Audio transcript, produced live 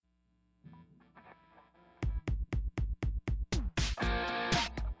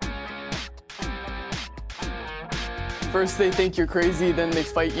First they think you're crazy, then they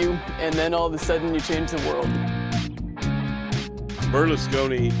fight you, and then all of a sudden you change the world.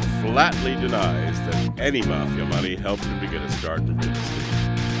 Berlusconi flatly denies that any mafia money helped him to get a start in real estate.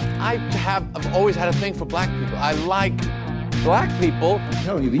 I've always had a thing for black people. I like black people. I'm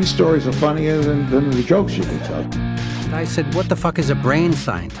telling you, these stories are funnier than the jokes you can tell. And I said, what the fuck is a brain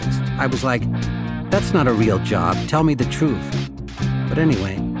scientist? I was like, that's not a real job. Tell me the truth. But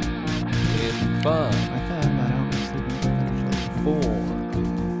anyway. In 5, I found that out. 4,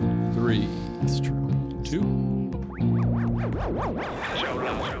 3, it's true. 2.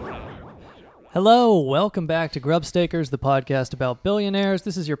 Hello, welcome back to Grubstakers, the podcast about billionaires.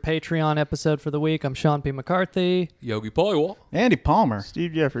 This is your Patreon episode for the week. I'm Sean P. McCarthy. Yogi Paliwal. Andy Palmer.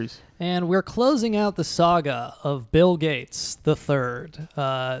 Steve Jeffries. And we're closing out the saga of Bill Gates III.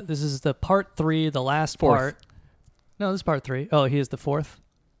 This is the part 3, the last part. No, this is part 3. Oh, he is the fourth?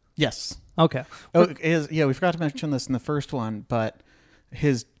 Yes. Okay. Oh, we forgot to mention this in the first one, but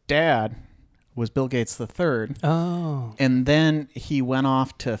his dad was Bill Gates III. Oh. And then he went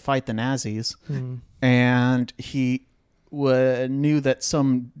off to fight the Nazis, and he knew that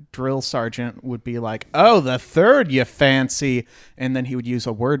some drill sergeant would be like, "Oh, the third, you fancy," and then he would use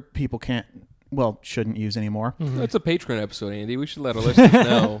a word people shouldn't use anymore. That's a Patreon episode, Andy. We should let our listeners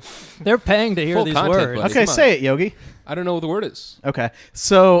know. They're paying to hear Full these content, words. buddy. Okay, say it, Yogi. I don't know what the word is. Okay,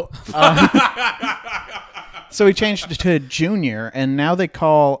 so so he changed it to Junior, and now they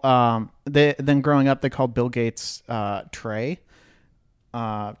call then growing up they called Bill Gates Trey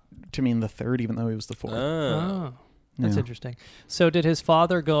to mean the third, even though he was the fourth. Oh. That's Yeah. interesting. So did his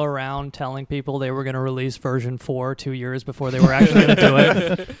father go around telling people they were going to release version 4 2 years before they were actually going to do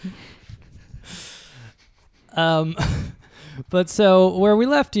it? But so where we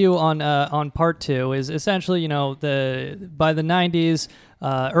left you on part 2 is essentially, by the 90s,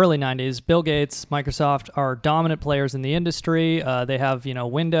 early 90s, Bill Gates, Microsoft are dominant players in the industry. They have,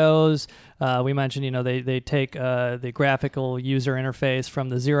 Windows. We mentioned, they take the graphical user interface from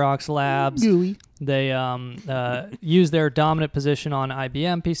the Xerox labs. GUI. They use their dominant position on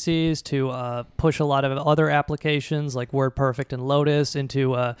IBM PCs to push a lot of other applications like WordPerfect and Lotus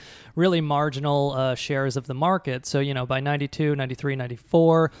into really marginal shares of the market. So, by 92, 93,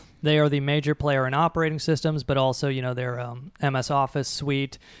 94, they are the major player in operating systems, but also, their MS Office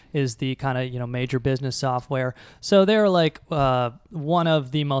suite is the kind of, major business software. So they're like one of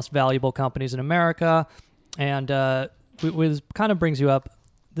the most valuable companies in America. And this kind of brings you up.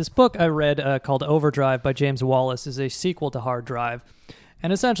 This book I read called Overdrive by James Wallace is a sequel to Hard Drive.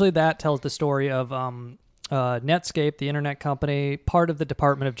 And essentially that tells the story of Netscape, the internet company, part of the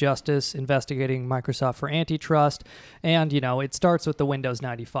Department of Justice investigating Microsoft for antitrust. And, it starts with the Windows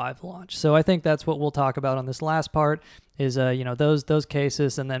 95 launch. So I think that's what we'll talk about on this last part is, those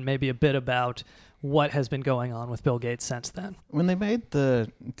cases and then maybe a bit about what has been going on with Bill Gates since then. When they made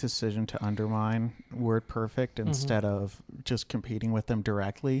the decision to undermine WordPerfect instead of just competing with them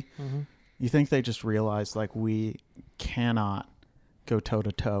directly, you think they just realized, we cannot go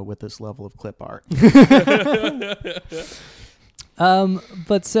toe-to-toe with this level of clip art?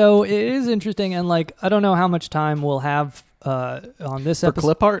 But so it is interesting, and, I don't know how much time we'll have on this episode. For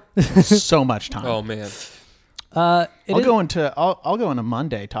clip art? So much time. Oh, man. I'll go into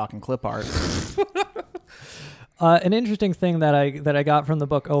Monday talking clip art. An interesting thing that I got from the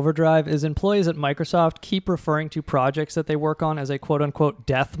book Overdrive is employees at Microsoft keep referring to projects that they work on as a quote-unquote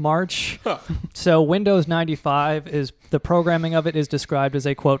death march. So Windows 95 is the programming of it is described as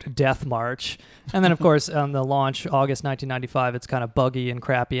a quote death march. And then of course on the launch August 1995 it's kind of buggy and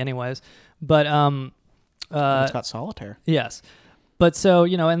crappy anyways. But It's got solitaire. Yes. But so,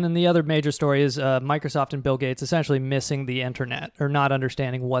 and then the other major story is Microsoft and Bill Gates essentially missing the internet or not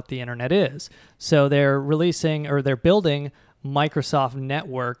understanding what the internet is. So they're building Microsoft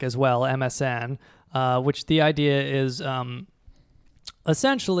Network as well, MSN, which the idea is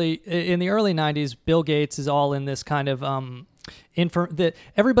essentially in the early 90s, Bill Gates is all in this kind of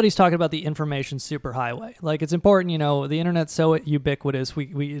everybody's talking about the information superhighway. It's important, the internet's so ubiquitous.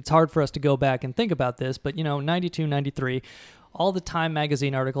 It's hard for us to go back and think about this, but 92, 93, all the Time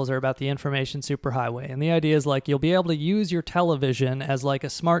magazine articles are about the information superhighway. And the idea is you'll be able to use your television as a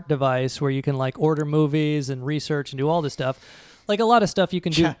smart device where you can order movies and research and do all this stuff. A lot of stuff you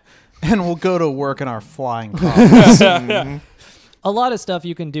can do. And we'll go to work in our flying cars. A lot of stuff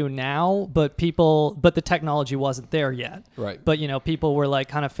you can do now, but the technology wasn't there yet. Right. But, people were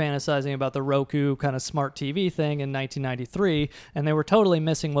kind of fantasizing about the Roku kind of smart TV thing in 1993, and they were totally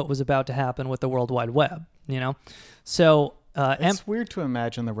missing what was about to happen with the World Wide Web, So it's weird to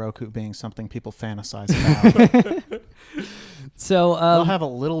imagine the Roku being something people fantasize about. So they'll have a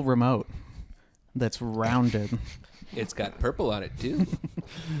little remote that's rounded It's got purple on it too.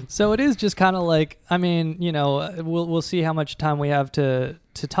 So it is just kind of like, I mean, we'll see how much time we have to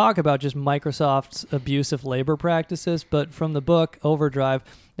talk about just Microsoft's abusive labor practices. But from the book Overdrive,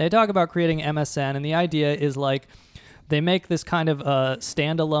 they talk about creating MSN, and the idea is like they make this kind of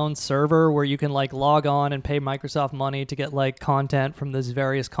standalone server where you can like log on and pay Microsoft money to get like content from these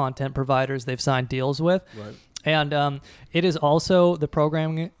various content providers they've signed deals with. Right. And it is also the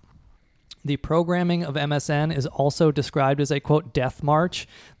programming of MSN is also described as a, quote, death march.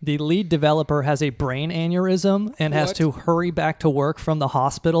 The lead developer has a brain aneurysm and has to hurry back to work from the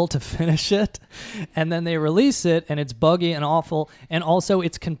hospital to finish it. And then they release it, and it's buggy and awful. And also,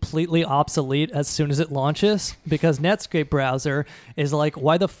 it's completely obsolete as soon as it launches because Netscape browser is like,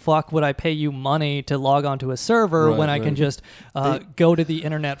 why the fuck would I pay you money to log onto a server when I can just go to the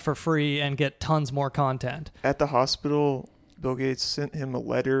internet for free and get tons more content? At the hospital, Bill Gates sent him a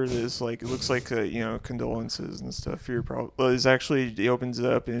letter that is like, it looks like, condolences and stuff for your problem. Well, it's actually, he opens it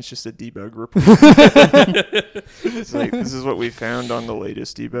up and it's just a debug report. It's like, this is what we found on the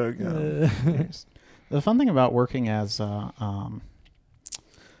latest debug. The fun thing about working as a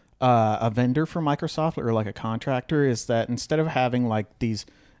vendor for Microsoft or like a contractor is that instead of having like these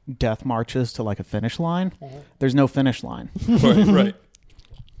death marches to like a finish line, there's no finish line. Right.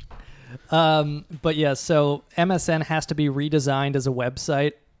 But yeah, so MSN has to be redesigned as a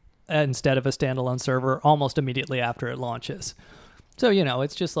website instead of a standalone server almost immediately after it launches. So,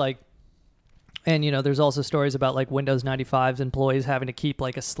 it's just like, and, there's also stories about like Windows 95's employees having to keep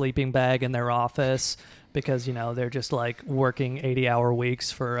like a sleeping bag in their office because, they're just like working 80-hour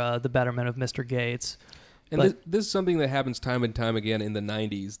weeks for the betterment of Mr. Gates. And this is something that happens time and time again in the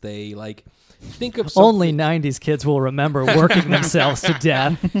 90s. They like think of only 90s kids will remember working themselves to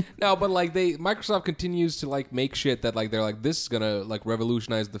death. No, but like Microsoft continues to like make shit that like they're like, this is gonna like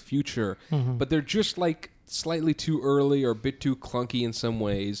revolutionize the future, but they're just like slightly too early or a bit too clunky in some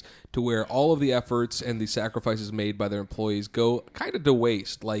ways to where all of the efforts and the sacrifices made by their employees go kind of to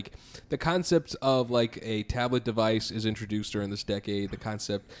waste. Like the concept of like a tablet device is introduced during this decade. The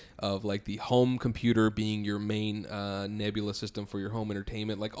concept of like the home computer being your main nebula system for your home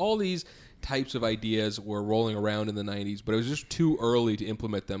entertainment. Like all these types of ideas were rolling around in the 90s, but it was just too early to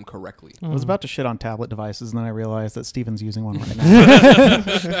implement them correctly. I was about to shit on tablet devices, and then I realized that Steven's using one right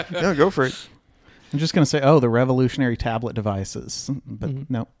now. No, go for it. I'm just going to say, the revolutionary tablet devices.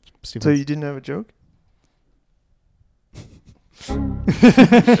 But no, Steven. So you didn't have a joke?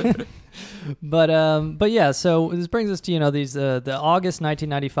 But yeah, so this brings us to, these the August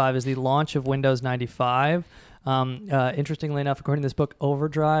 1995 is the launch of Windows 95. Interestingly enough, according to this book,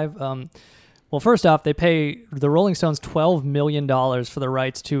 Overdrive, well, first off, they pay the Rolling Stones $12 million for the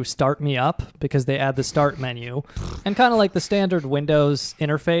rights to Start Me Up because they add the Start menu. And kind of like the standard Windows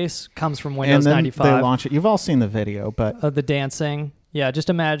interface comes from Windows 95. They launch it. You've all seen the video, but... the dancing. Yeah, just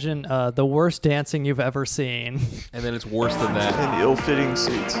imagine the worst dancing you've ever seen. And then it's worse than that. And ill-fitting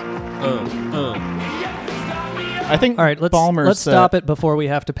suits. I think all right, let's stop it before we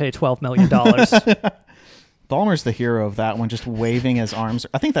have to pay $12 million. Ballmer's the hero of that one, just waving his arms.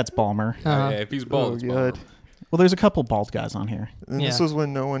 I think that's Ballmer. Yeah, if he's bald, it's God. Well, there's a couple bald guys on here. And this was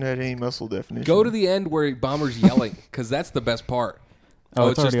when no one had any muscle definition. Go to the end where Bomber's yelling, because that's the best part. Oh,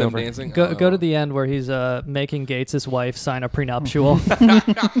 it's just them over. dancing? Go to the end where he's making Gates' wife sign a prenuptial.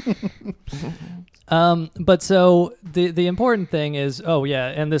 But so the important thing is,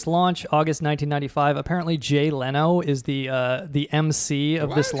 and this launch, August 1995, apparently Jay Leno is the MC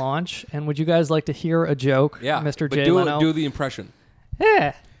of this launch. And would you guys like to hear a joke, Mr. Jay Leno? Do the impression.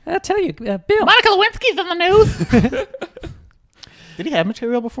 Yeah, I'll tell you, Bill. Monica Lewinsky's in the news. Did he have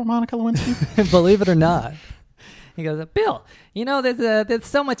material before Monica Lewinsky? Believe it or not. He goes, Bill, there's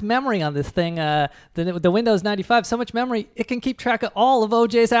so much memory on this thing, the Windows 95, so much memory, it can keep track of all of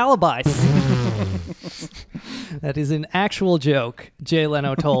OJ's alibis. That is an actual joke Jay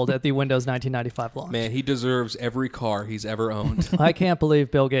Leno told at the Windows 1995 launch. Man, he deserves every car he's ever owned. I can't believe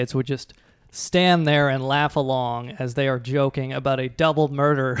Bill Gates would just stand there and laugh along as they are joking about a double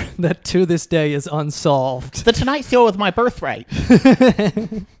murder that to this day is unsolved. The Tonight Show with my birthright.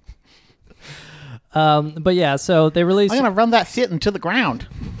 But yeah, so they released... I'm going to run that shit into the ground.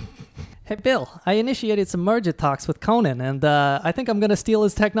 Hey, Bill, I initiated some merger talks with Conan, and I think I'm going to steal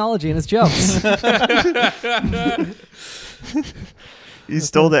his technology and his jokes. He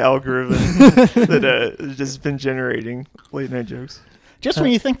stole the algorithm that has just been generating late-night jokes. Just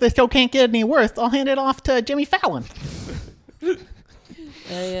when you think the show can't get any worse, I'll hand it off to Jimmy Fallon.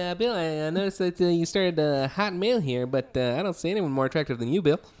 Hey, Bill, I noticed that you started a hot mail here, but I don't see anyone more attractive than you,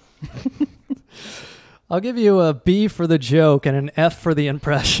 Bill. I'll give you a B for the joke and an F for the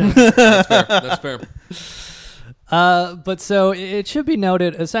impression. That's fair. But so it should be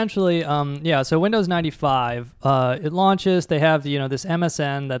noted, essentially, so Windows 95, it launches, they have, this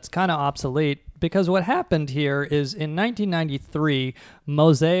MSN that's kind of obsolete, because what happened here is in 1993,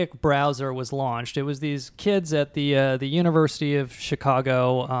 Mosaic browser was launched. It was these kids at the University of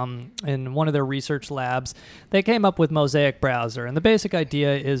Chicago in one of their research labs. They came up with Mosaic browser, and the basic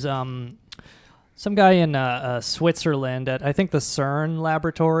idea is some guy in Switzerland at, I think, the CERN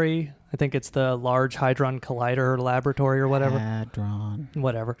laboratory. I think it's the Large Hadron Collider Laboratory or whatever. Hadron.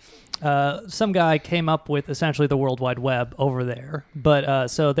 Whatever. Some guy came up with essentially the World Wide Web over there. But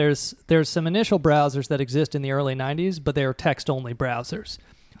so there's some initial browsers that exist in the early 90s, but they're text-only browsers.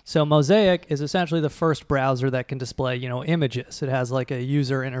 So Mosaic is essentially the first browser that can display, images. It has like a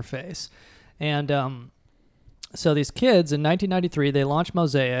user interface. And so these kids in 1993, they launch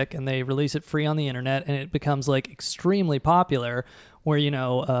Mosaic and they release it free on the internet, and it becomes like extremely popular, where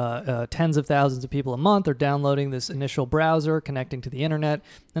tens of thousands of people a month are downloading this initial browser, connecting to the internet,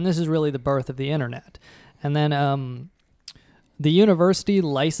 and this is really the birth of the internet. And then the university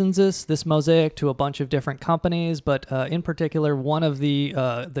licenses this Mosaic to a bunch of different companies, but in particular, one of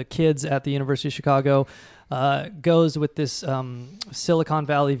the kids at the University of Chicago goes with this Silicon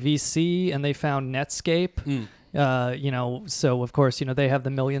Valley VC, and they found Netscape. So of course, they have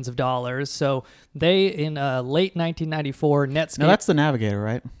the millions of dollars. So they, in late 1994, Netscape... Now that's the Navigator,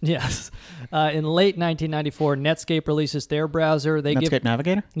 right? Yes. In late 1994, Netscape releases their browser. Netscape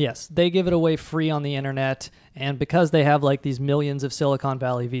Navigator? Yes. They give it away free on the internet. And because they have like these millions of Silicon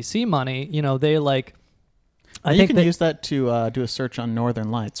Valley VC money, they like... You can use that to do a search on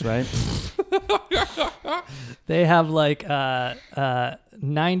Northern Lights, right? They have like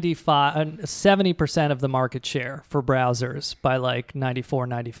 70% of the market share for browsers by like 94,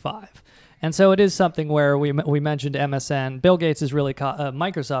 95. And so it is something where we mentioned MSN. Bill Gates is really caught,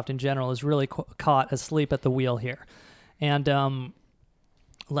 Microsoft in general is really caught asleep at the wheel here. And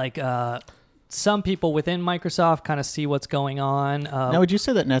some people within Microsoft kind of see what's going on. Now, would you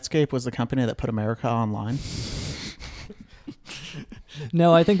say that Netscape was the company that put America online?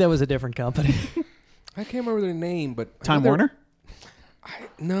 No, I think that was a different company. I can't remember their name, but... Time Warner?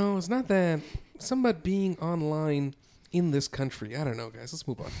 No, it's not that. Something about being online in this country. I don't know, guys. Let's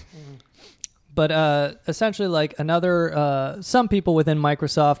move on. But essentially, like some people within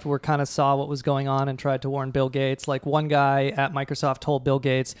Microsoft were kind of saw what was going on and tried to warn Bill Gates. Like one guy at Microsoft told Bill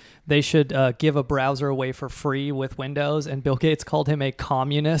Gates they should give a browser away for free with Windows, and Bill Gates called him a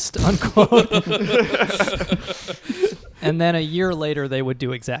communist, unquote. And then a year later, they would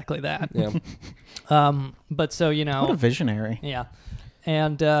do exactly that. Yeah. But so, What a visionary. Yeah.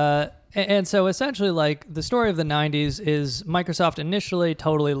 And so essentially, like, the story of the 90s is Microsoft initially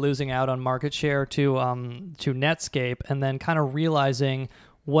totally losing out on market share to Netscape, and then kind of realizing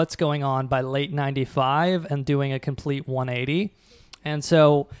what's going on by late 95 and doing a complete 180. And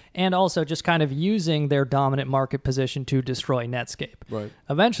also just kind of using their dominant market position to destroy Netscape. Right.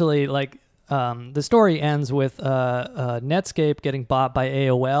 Eventually, like, the story ends with Netscape getting bought by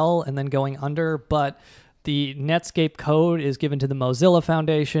AOL and then going under, but the Netscape code is given to the Mozilla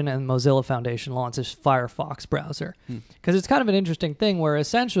Foundation, and the Mozilla Foundation launches Firefox browser. Because it's kind of an interesting thing where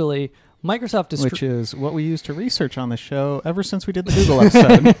essentially Microsoft... Which is what we used to research on the show ever since we did the Google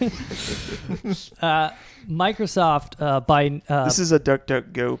episode. Microsoft, this is a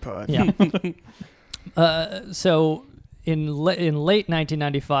DuckDuckGo pod. Yeah. So... In late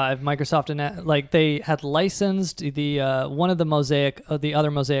 1995, Microsoft they had licensed the one of the other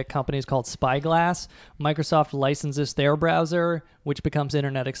Mosaic companies called Spyglass. Microsoft licenses their browser, which becomes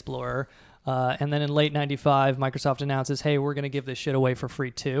Internet Explorer. And then in late 95, Microsoft announces, "Hey, we're going to give this shit away for free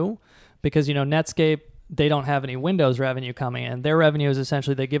too," because Netscape, they don't have any Windows revenue coming in. Their revenue is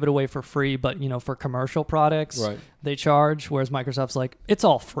essentially they give it away for free, but for commercial products, right, they charge. Whereas Microsoft's like, it's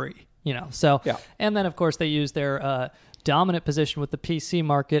all free. So yeah. And then of course they use their dominant position with the PC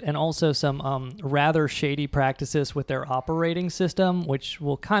market, and also some rather shady practices with their operating system, which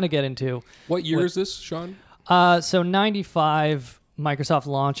we'll kind of get into. What year is this, Sean? So 95, Microsoft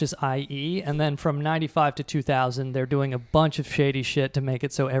launches IE, and then from 95 to 2000, they're doing a bunch of shady shit to make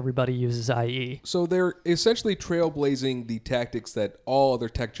it so everybody uses IE. So they're essentially trailblazing the tactics that all other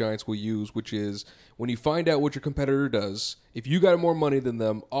tech giants will use, which is when you find out what your competitor does, if you got more money than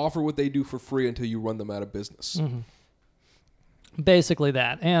them, offer what they do for free until you run them out of business. Mm-hmm. Basically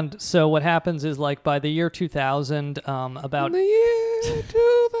that. And so what happens is, like, by the year 2000, about... The year 2000!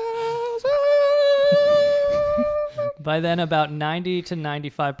 By then, about 90 to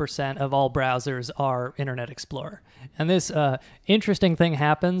 95% of all browsers are Internet Explorer. And this interesting thing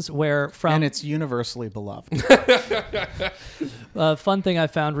happens where and it's universally beloved. Fun thing I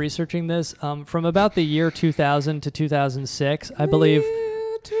found researching this, from about the year 2000 to 2006, I believe.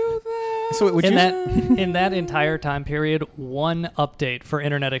 So would in you that entire time period, one update for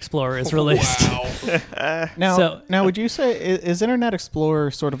Internet Explorer is released. now would you say is Internet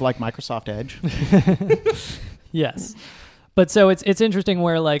Explorer sort of like Microsoft Edge? Yes. But so it's interesting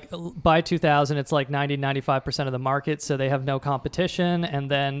where like by 2000 it's like 95% of the market, so they have no competition, and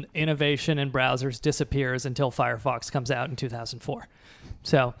then innovation in browsers disappears until Firefox comes out in 2004.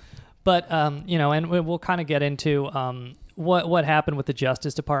 So, but and we'll kind of get into what happened with the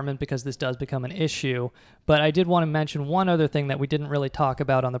Justice Department, because this does become an issue. But I did want to mention one other thing that we didn't really talk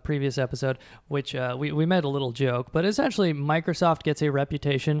about on the previous episode, which we made a little joke. But essentially, Microsoft gets a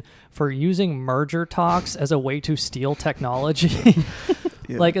reputation for using merger talks as a way to steal technology.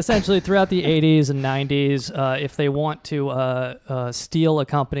 Yeah. Like essentially throughout the 80s and 90s, if they want to steal a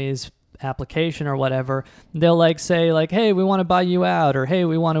company's application or whatever, they'll like say like, hey, we want to buy you out, or hey,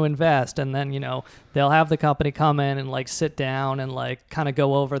 we want to invest, and then they'll have the company come in and like sit down and like kind of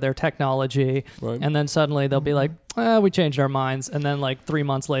go over their technology, Right. and then suddenly they'll be like, we changed our minds, and then like 3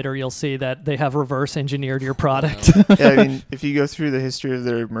 months later you'll see that they have reverse engineered your product. Yeah, I mean, if you go through the history of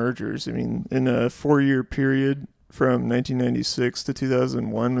their mergers, I mean, in a 4-year period from 1996 to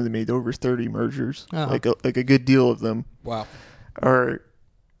 2001, they made over 30 mergers, like a good deal of them. Wow.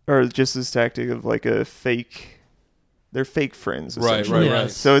 Or just this tactic of like they're fake friends. Right.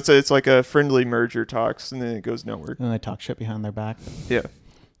 Yes. So it's like a friendly merger talks, and then it goes nowhere. And they talk shit behind their back. Yeah.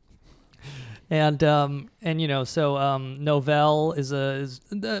 And so Novell is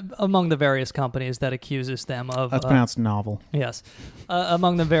among the various companies that accuses them of. That's pronounced novel. Yes,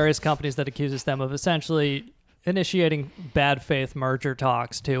 among the various companies that accuses them of essentially initiating bad faith merger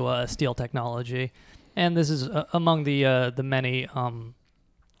talks to steal technology, and this is among the many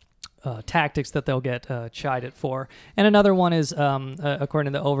tactics that they'll get chided for. And another one is,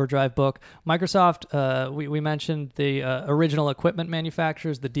 according to the Overdrive book, Microsoft, we mentioned the original equipment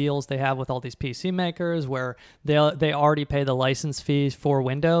manufacturers, the deals they have with all these PC makers where they already pay the license fees for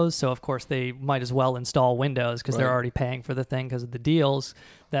Windows, so of course they might as well install Windows because they're already paying for the thing because of the deals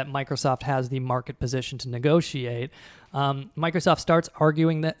that Microsoft has the market position to negotiate. Microsoft starts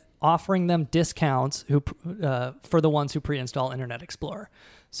arguing that offering them discounts for the ones who pre-install Internet Explorer.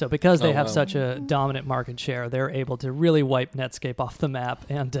 So because they have such a dominant market share, they're able to really wipe Netscape off the map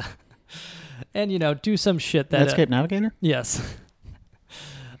and do some shit that Netscape Navigator? Yes.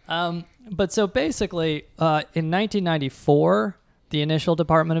 But so basically, in 1994, the initial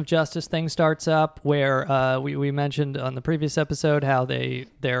Department of Justice thing starts up, where we mentioned on the previous episode how their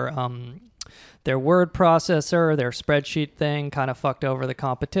word processor, their spreadsheet thing kind of fucked over the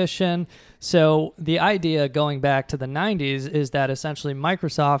competition. So the idea going back to the 90s is that essentially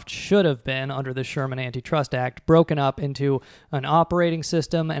Microsoft should have been, under the Sherman Antitrust Act, broken up into an operating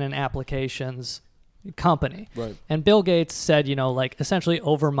system and an applications company. Right. And Bill Gates said, essentially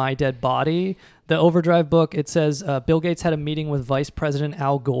over my dead body. The Overdrive book, it says Bill Gates had a meeting with Vice President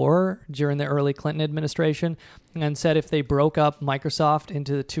Al Gore during the early Clinton administration and said if they broke up Microsoft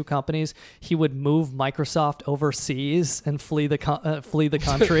into the two companies, he would move Microsoft overseas and flee the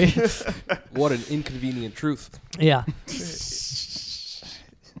country. What an inconvenient truth. Yeah.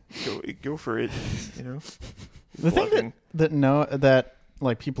 Go for it, The thing that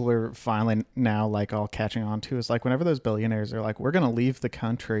like people are finally now like all catching on to is like whenever those billionaires are like, we're going to leave the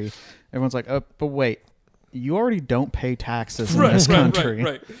country, everyone's like, oh, but wait, you already don't pay taxes in this country.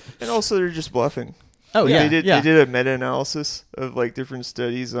 Right. And also they're just bluffing. Oh yeah, They did a meta-analysis of like different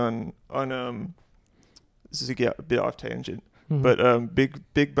studies on this is a bit off tangent, but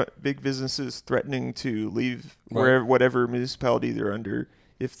big businesses threatening to leave whatever municipality they're under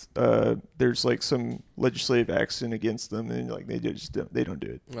if there's like some legislative action against them, and like they don't do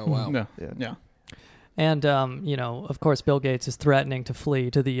it. Oh wow. No. Yeah. And, of course, Bill Gates is threatening to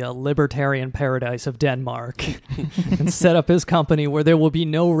flee to the libertarian paradise of Denmark and set up his company where there will be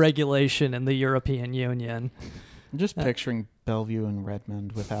no regulation in the European Union. I'm just picturing Bellevue and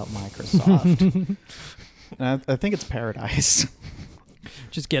Redmond without Microsoft. And I think it's paradise.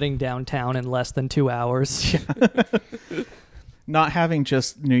 Just getting downtown in less than 2 hours. Not having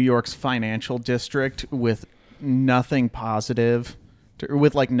just New York's financial district with nothing positive,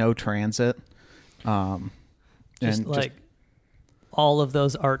 with like no transit. Just all of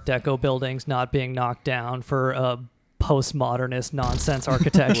those Art Deco buildings not being knocked down for postmodernist nonsense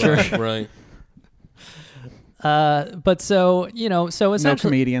architecture. Right. But so so No essentially,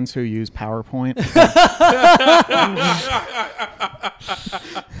 comedians who use PowerPoint.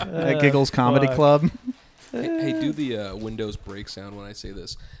 Giggles Comedy Club. Hey, do the Windows break sound when I say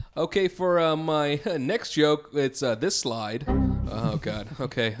this. Okay, for my next joke, it's this slide. Oh, God.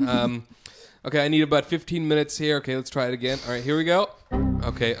 Okay. Okay, I need about 15 minutes here. Okay, let's try it again. All right, here we go.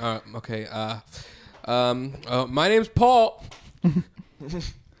 Okay. Okay. My name's Paul.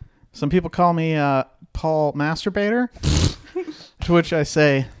 Some people call me Paul Masturbator, to which I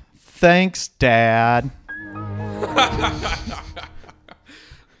say, thanks, Dad.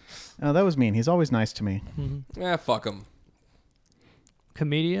 Oh, that was mean. He's always nice to me. Fuck him.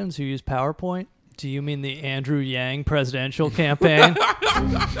 comedians who use PowerPoint. Do you mean the Andrew Yang presidential campaign?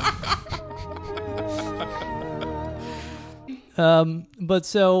 But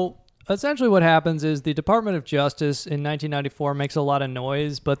so essentially what happens is the Department of Justice in 1994 makes a lot of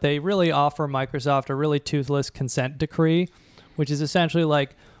noise, but they really offer Microsoft a really toothless consent decree, which is essentially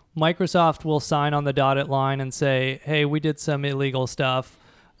like Microsoft will sign on the dotted line and say, hey, we did some illegal stuff,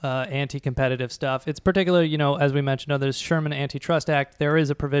 anti-competitive stuff. It's particularly, you know, as we mentioned, there's Sherman Antitrust Act. There is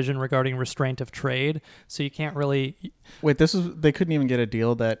a provision regarding restraint of trade, so you can't really... Wait, they couldn't even get a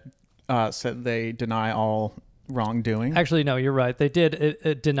deal that said they deny all wrongdoing? Actually, no, you're right. They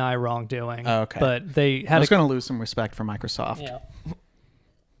did deny wrongdoing. Oh, okay. But they had I was going to lose some respect for Microsoft. Yeah.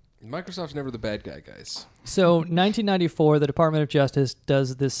 Microsoft's never the bad guy, guys. So 1994, the Department of Justice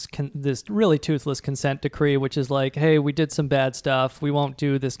does this really toothless consent decree, which is like, hey, we did some bad stuff. We won't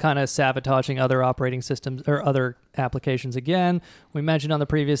do this kind of sabotaging other operating systems or other applications again. We mentioned on the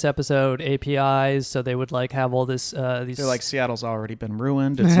previous episode APIs, so they would like have all this. These. They're like, Seattle's already been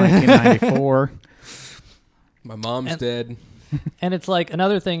ruined. It's 1994. My mom's dead. And it's like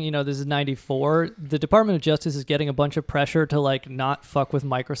another thing, you know, this is 94. The Department of Justice is getting a bunch of pressure to like not fuck with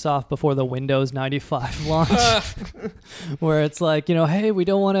Microsoft before the Windows 95 launch. Where it's like, you know, hey, we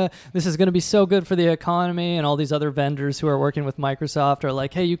don't want to, this is going to be so good for the economy. And all these other vendors who are working with Microsoft are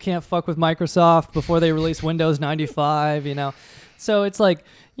like, hey, you can't fuck with Microsoft before they release Windows 95, you know. So it's like,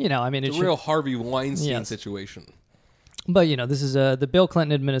 you know, I mean, it's a real Harvey Weinstein situation. But, you know, this is the Bill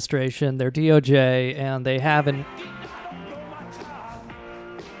Clinton administration, their DOJ, and they haven't.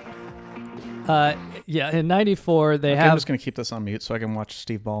 In 94, they have... I'm just going to keep this on mute so I can watch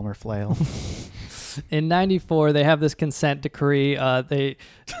Steve Ballmer flail. In 94, they have this consent decree.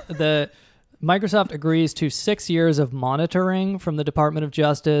 Microsoft agrees to 6 years of monitoring from the Department of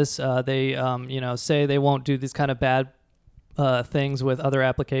Justice. They, say they won't do these kind of bad things with other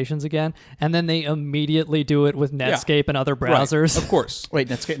applications again, and then they immediately do it with Netscape and other browsers. Right. Of course. Wait,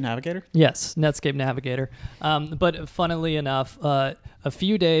 Netscape Navigator? Yes, Netscape Navigator. But funnily enough, a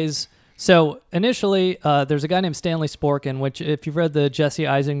few days... So initially, there's a guy named Stanley Sporkin, which if you've read the Jesse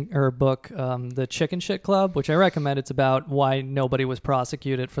Eisinger book, The Chicken Shit Club, which I recommend, it's about why nobody was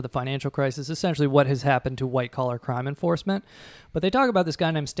prosecuted for the financial crisis, essentially what has happened to white-collar crime enforcement. But they talk about this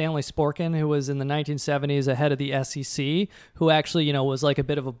guy named Stanley Sporkin, who was in the 1970s a head of the SEC, who actually, you know, was like a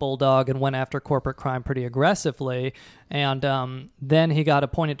bit of a bulldog and went after corporate crime pretty aggressively. And then he got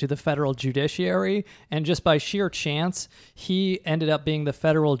appointed to the federal judiciary, and just by sheer chance, he ended up being the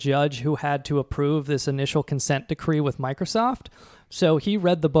federal judge who had to approve this initial consent decree with Microsoft. So he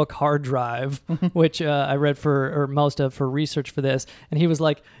read the book Hard Drive, which I read for research for this, and he was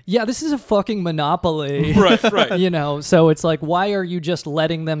like, yeah, this is a fucking monopoly. Right. You know, so it's like, why are you just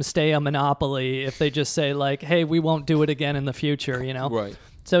letting them stay a monopoly if they just say like, hey, we won't do it again in the future, you know? Right.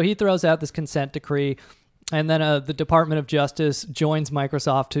 So he throws out this consent decree, and then the Department of Justice joins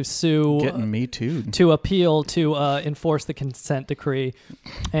Microsoft to sue... Getting me too. To appeal to enforce the consent decree,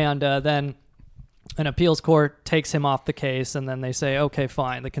 and then... An appeals court takes him off the case, and then they say, okay,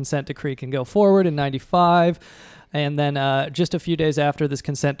 fine, the consent decree can go forward in 95. And then just a few days after this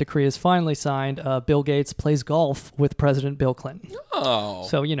consent decree is finally signed, Bill Gates plays golf with President Bill Clinton. Oh.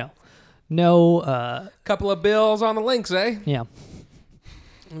 So, you know, no... Couple of bills on the links, eh? Yeah.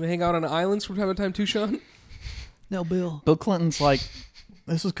 We hang out on islands from time to time too, Sean? No, Bill. Bill Clinton's like,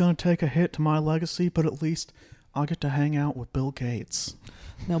 this is going to take a hit to my legacy, but at least I'll get to hang out with Bill Gates.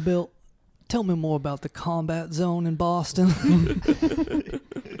 Now, Bill... Tell me more about the combat zone in Boston.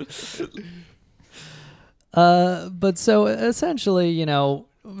 But so essentially, you know,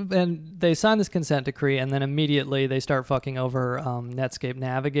 and they sign this consent decree, and then immediately they start fucking over Netscape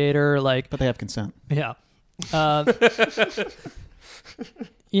Navigator. Like, but they have consent. Yeah.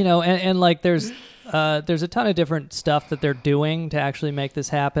 You know, and like there's a ton of different stuff that they're doing to actually make this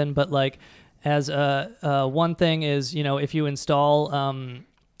happen. But like, as one thing is, you know, if you install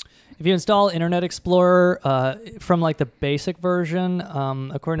Internet Explorer from like the basic version,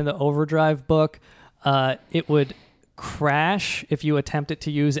 according to the Overdrive book, it would crash if you attempted to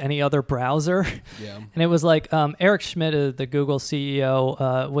use any other browser. Yeah. And it was like Eric Schmidt, the Google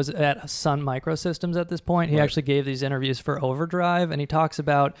CEO, was at Sun Microsystems at this point. He actually gave these interviews for Overdrive, and he talks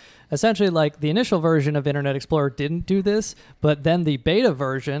about essentially like the initial version of Internet Explorer didn't do this, but then the beta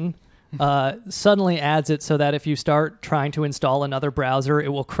version suddenly adds it so that if you start trying to install another browser, it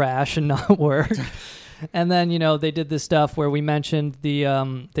will crash and not work. And then, they did this stuff where we mentioned they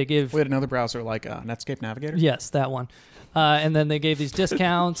give... We had another browser like Netscape Navigator? Yes, that one. And then they gave these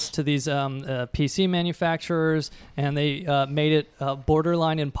discounts to these PC manufacturers, and they made it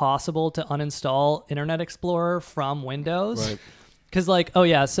borderline impossible to uninstall Internet Explorer from Windows. Right.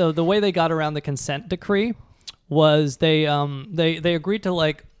 Because, so the way they got around the consent decree was they agreed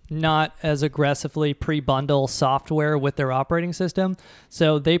to, not as aggressively pre-bundle software with their operating system.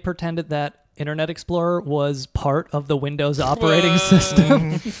 So they pretended that Internet Explorer was part of the Windows operating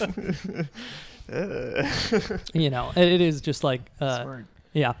system. It is just like,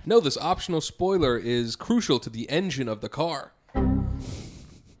 yeah. No, this optional spoiler is crucial to the engine of the car.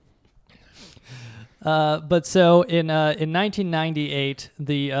 But so in 1998,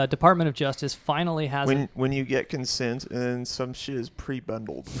 the Department of Justice finally has when you get consent and some shit is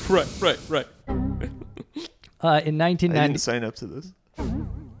pre-bundled. Right. In 1990, I didn't sign up to this.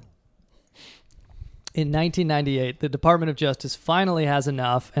 In 1998, the Department of Justice finally has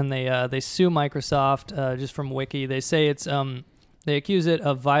enough, and they sue Microsoft. Just from Wiki, they say it's they accuse it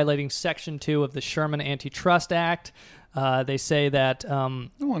of violating Section 2 of the Sherman Antitrust Act. They say that no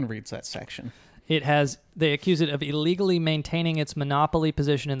one reads that section. They accuse it of illegally maintaining its monopoly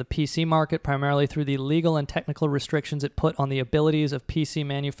position in the PC market, primarily through the legal and technical restrictions it put on the abilities of PC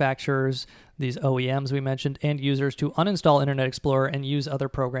manufacturers, these OEMs we mentioned, and users to uninstall Internet Explorer and use other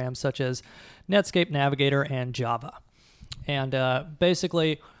programs such as Netscape Navigator and Java. And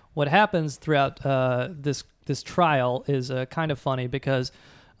basically, what happens throughout this trial is kind of funny because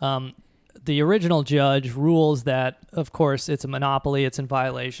the original judge rules that, of course, it's a monopoly, it's in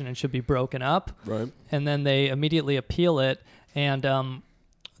violation, and should be broken up. Right. And then they immediately appeal it, and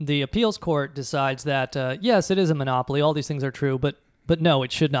the appeals court decides that, yes, it is a monopoly, all these things are true, but no,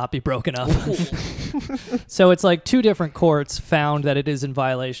 it should not be broken up. So it's like two different courts found that it is in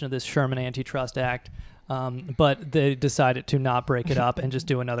violation of this Sherman Antitrust Act, but they decided to not break it up and just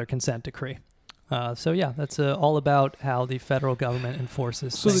do another consent decree. So yeah, that's all about how the federal government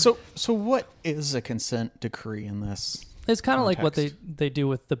enforces. So what is a consent decree in this? It's kind of like what they do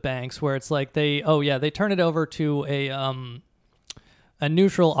with the banks, where it's like they turn it over to a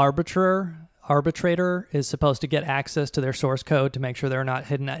neutral arbitrator is supposed to get access to their source code to make sure there are not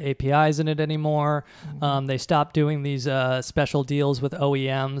hidden APIs in it anymore. Mm-hmm. They stop doing these special deals with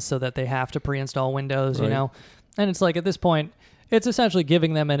OEMs so that they have to pre-install Windows, right. And it's like at this point, it's essentially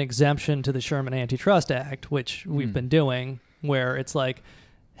giving them an exemption to the Sherman Antitrust Act, which we've been doing, where it's like,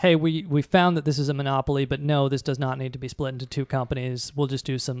 hey, we found that this is a monopoly, but no, this does not need to be split into two companies. We'll just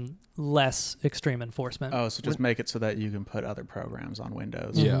do some less extreme enforcement. Oh, so just make it so that you can put other programs on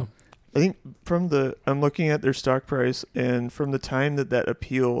Windows. Yeah. I think I'm looking at their stock price, and from the time that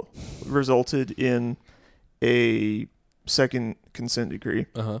appeal resulted in a second consent decree,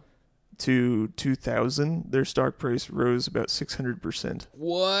 to 2000, their stock price rose about 600%.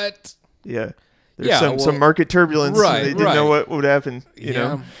 What? Yeah. There's some market turbulence. Right, they didn't know what would happen, you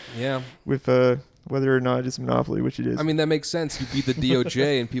know? Yeah. With whether or not it's a monopoly, which it is. I mean, that makes sense. You beat the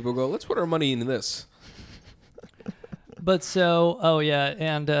DOJ and people go, let's put our money into this. But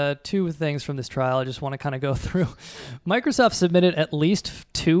and two things from this trial I just want to kind of go through. Microsoft submitted at least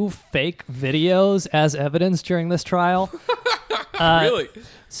 2 fake videos as evidence during this trial. Really?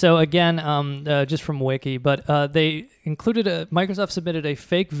 So again, just from Wiki, but they included Microsoft submitted a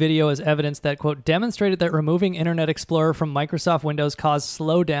fake video as evidence that, quote, demonstrated that removing Internet Explorer from Microsoft Windows caused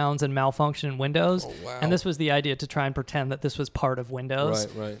slowdowns and malfunction in Windows. Oh, wow. And this was the idea to try and pretend that this was part of Windows.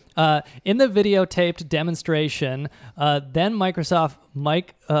 Right. In the videotaped demonstration, then Microsoft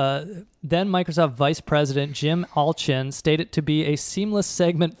Vice President Jim Allchin stated to be a seamless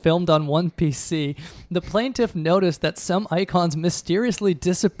segment filmed on one PC. The plaintiff noticed that some icons mysteriously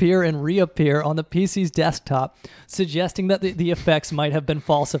disappear and reappear on the PC's desktop, suggesting that the effects might have been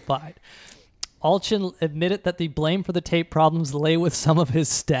falsified. Allchin admitted that the blame for the tape problems lay with some of his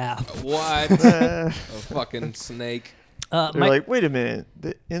staff. What? A fucking snake. They're like, wait a minute.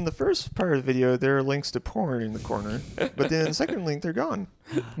 In the first part of the video, there are links to porn in the corner, but then in the second link, they're gone.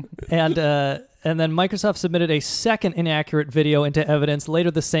 And then Microsoft submitted a second inaccurate video into evidence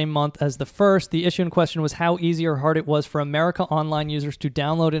later the same month as the first. The issue in question was how easy or hard it was for America Online users to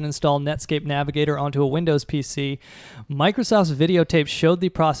download and install Netscape Navigator onto a Windows PC. Microsoft's videotape showed the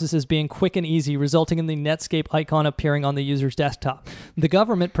process as being quick and easy, resulting in the Netscape icon appearing on the user's desktop. The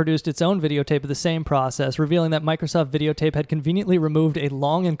government produced its own videotape of the same process, revealing that Microsoft Videotape had conveniently removed a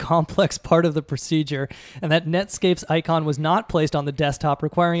long and complex part of the procedure, and that Netscape's icon was not placed on the desktop,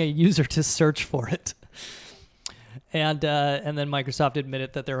 requiring a user to search for it. And then Microsoft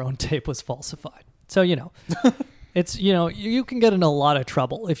admitted that their own tape was falsified. So, it's, you can get in a lot of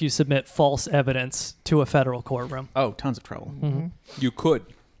trouble if you submit false evidence to a federal courtroom. Oh, tons of trouble. Mm-hmm. You could,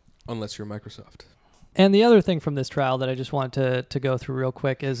 unless you're Microsoft. And the other thing from this trial that I just wanted to go through real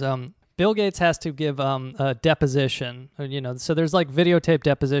quick is Bill Gates has to give a deposition. So there's like videotape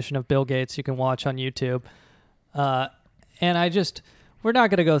deposition of Bill Gates you can watch on YouTube. And we're not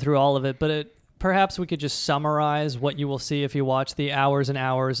going to go through all of it, but perhaps we could just summarize what you will see if you watch the hours and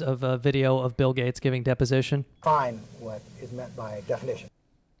hours of a video of Bill Gates giving deposition. Define what is meant by definition.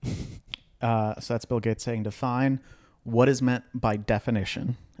 So that's Bill Gates saying define what is meant by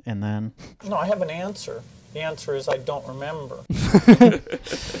definition. And then... No, I have an answer. The answer is I don't remember.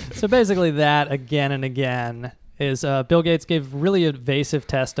 So basically that, again and again, is Bill Gates gave really evasive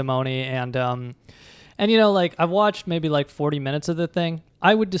testimony. And I've watched maybe like 40 minutes of the thing.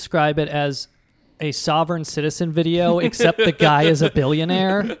 I would describe it as a sovereign citizen video, except the guy is a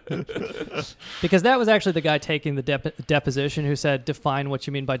billionaire. Because that was actually the guy taking the deposition who said, define what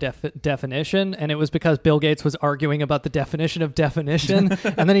you mean by definition. And it was because Bill Gates was arguing about the definition of definition.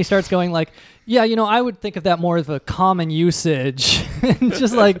 And then he starts going like, yeah, I would think of that more as a common usage. And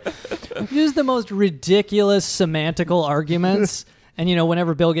just the most ridiculous semantical arguments. And,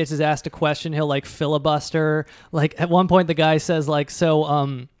 whenever Bill Gates is asked a question, he'll like filibuster. Like at one point, the guy says like,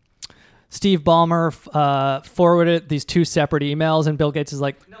 Steve Ballmer forwarded these two separate emails, and Bill Gates is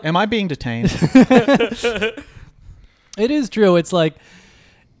like, am I being detained? It is true. It's like,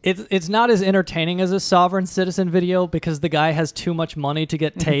 it's not as entertaining as a sovereign citizen video because the guy has too much money to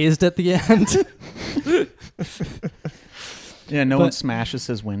get tased at the end. Yeah, no one smashes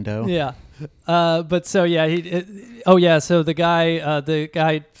his window. Yeah. So the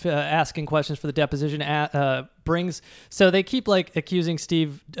guy asking questions for the deposition brings, so they keep like accusing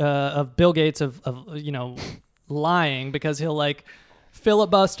Steve of Bill Gates of lying because he'll like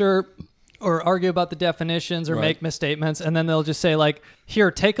filibuster or argue about the definitions or make misstatements, and then they'll just say like, here,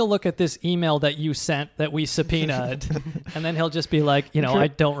 take a look at this email that you sent that we subpoenaed. And then he'll just be like, I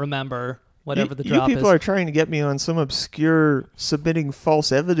don't remember whatever the drop is. You people are trying to get me on some obscure submitting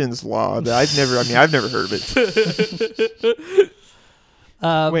false evidence law that I've never heard of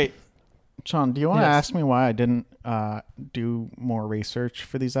it. Wait, Sean, do you want to ask me why I didn't do more research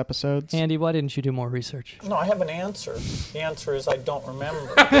for these episodes? Andy, why didn't you do more research? No, I have an answer. The answer is I don't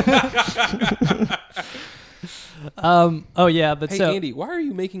remember. Hey, Andy, why are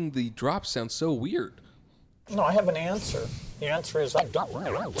you making the drop sound so weird? No, I have an answer. The answer is I don't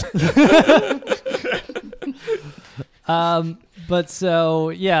remember. And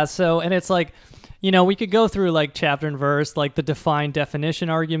it's like, we could go through like chapter and verse, like the define definition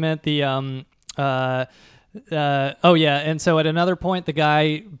argument, and so at another point, the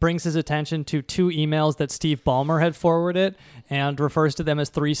guy brings his attention to two emails that Steve Ballmer had forwarded and refers to them as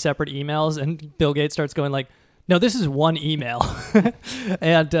three separate emails, and Bill Gates starts going like, no, this is one email.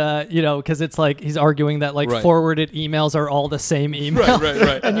 And, because it's like he's arguing that forwarded emails are all the same email.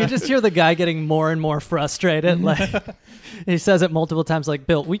 Right. And you just hear the guy getting more and more frustrated. Like he says it multiple times like,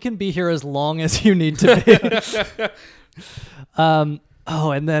 Bill, we can be here as long as you need to be.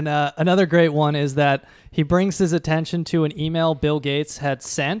 And then another great one is that he brings his attention to an email Bill Gates had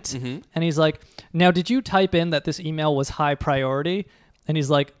sent. Mm-hmm. And he's like, now, did you type in that this email was high priority? And he's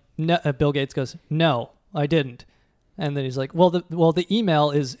like, no. Bill Gates goes, no, I didn't. And then he's like, well, the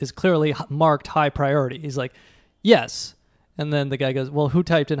email is clearly marked high priority. He's like, yes. And then the guy goes, well, who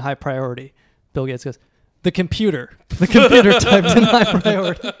typed in high priority? Bill Gates goes, the computer. The computer typed in high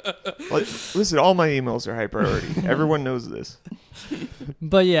priority. Listen, all my emails are high priority. Everyone knows this.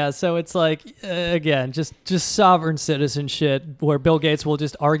 But yeah, so it's like, again, just sovereign citizen shit where Bill Gates will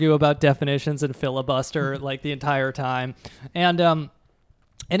just argue about definitions and filibuster like the entire time. And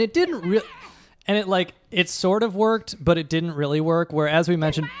it didn't really... And it sort of worked, but it didn't really work. Where, as we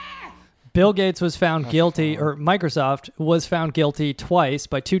mentioned, Bill Gates was found guilty, or Microsoft was found guilty twice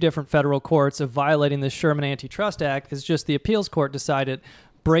by two different federal courts of violating the Sherman Antitrust Act. It's just the appeals court decided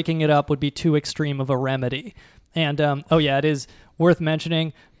breaking it up would be too extreme of a remedy. And, it is worth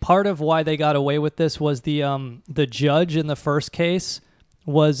mentioning, part of why they got away with this was the judge in the first case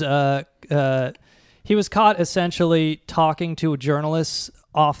was he was caught essentially talking to journalists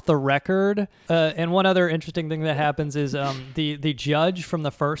off the record. And one other interesting thing that happens is the judge from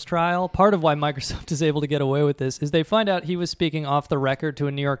the first trial, part of why Microsoft is able to get away with this is they find out he was speaking off the record to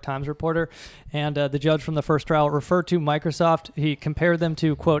a New York Times reporter, and the judge from the first trial referred to Microsoft. He compared them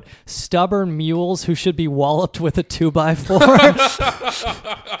to, quote, stubborn mules who should be walloped with a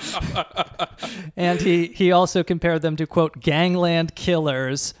 2x4. And he also compared them to, quote, gangland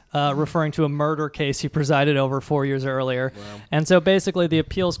killers, referring to a murder case he presided over 4 years earlier. Wow. And so basically the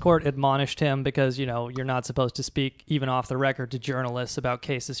appeals court admonished him because, you're not supposed to speak even off the record to journalists about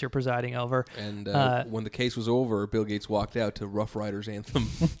cases you're presiding over. And when the case was over, Bill Gates walked out to Rough Riders Anthem.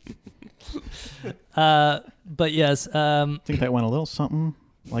 But yes. I think that went a little something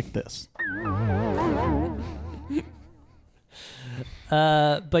like this.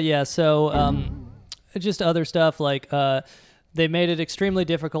 But yeah, so just other stuff like they made it extremely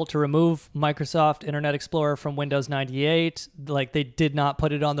difficult to remove Microsoft Internet Explorer from Windows 98. Like, they did not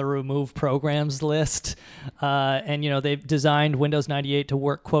put it on the remove programs list. And, they designed Windows 98 to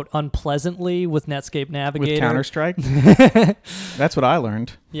work, quote, unpleasantly with Netscape Navigator. With Counter-Strike? That's what I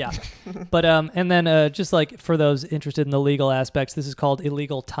learned. Yeah. But, and then just like for those interested in the legal aspects, this is called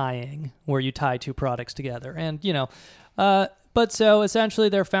illegal tying, where you tie two products together. And, but so essentially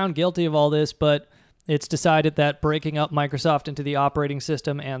they're found guilty of all this, but it's decided that breaking up Microsoft into the operating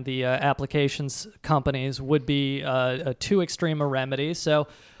system and the applications companies would be too extreme a remedy. So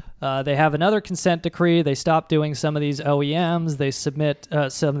they have another consent decree. They stop doing some of these OEMs. They submit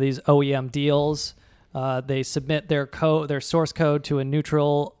some of these OEM deals. They submit their source code to a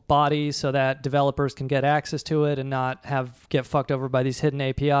neutral body so that developers can get access to it and not get fucked over by these hidden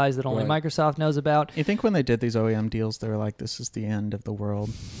APIs that only Microsoft knows about. You think when they did these OEM deals, they were like, this is the end of the world?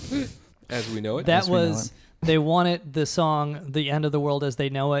 As we know it. They wanted the song The End of the World as They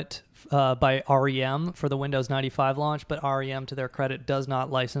Know It by REM for the Windows 95 launch, but REM, to their credit, does not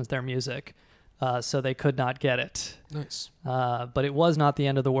license their music, so they could not get it. Nice. But it was not the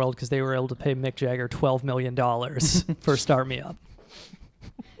end of the world because they were able to pay Mick Jagger $12 million for Start Me Up.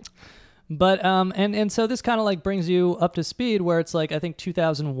 But and so this kind of like brings you up to speed where it's like I think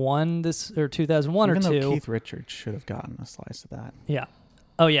 2001 or 2002. Even though Keith Richards should have gotten a slice of that. Yeah.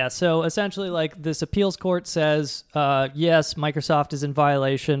 Oh, yeah. So essentially, like, this appeals court says, yes, Microsoft is in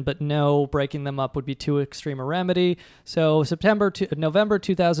violation, but no, breaking them up would be too extreme a remedy. So November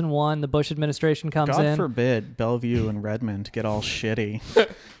 2001, the Bush administration comes in. God forbid Bellevue and Redmond get all shitty.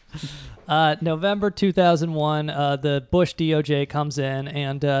 November 2001, the Bush DOJ comes in,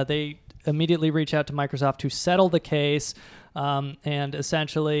 and they immediately reach out to Microsoft to settle the case. And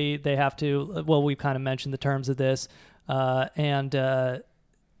essentially, they have to, well, we've kind of mentioned the terms of this, and,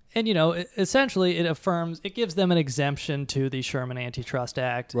 essentially it gives them an exemption to the Sherman Antitrust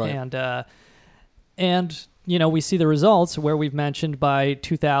Act. Right. And we see the results where we've mentioned by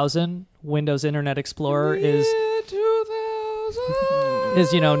 2000, Windows Internet Explorer is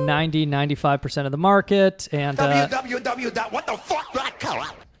 90-95% of the market. And www.whatthefuck.com.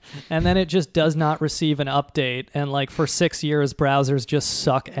 and then it just does not receive an update. And like for 6 years, browsers just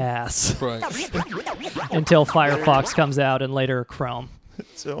suck ass. Right. Until Firefox comes out and later Chrome.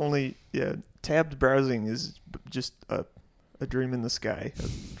 It's tabbed browsing is just a dream in the sky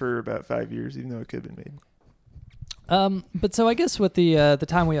for about 5 years, even though it could have been made. But so I guess with the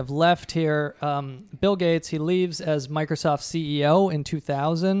time we have left here, Bill Gates, he leaves as Microsoft CEO in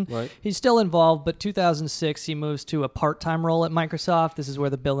 2000. Right. He's still involved, but 2006 he moves to a part-time role at Microsoft. This is where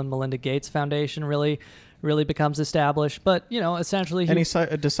the Bill and Melinda Gates Foundation really becomes established. But essentially, he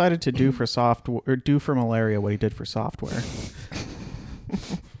decided to do for malaria what he did for software.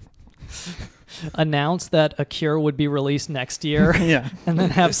 Announce that a cure would be released next year. Yeah. And then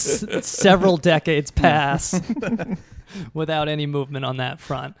have several decades pass without any movement on that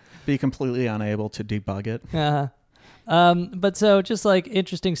front. Be completely unable to debug it. But so just like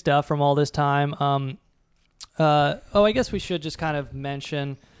interesting stuff from all this time. I guess we should just kind of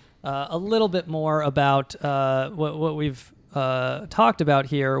mention a little bit more about what we've talked about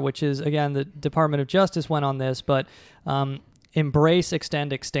here, which is, again, the Department of Justice went on this, but embrace,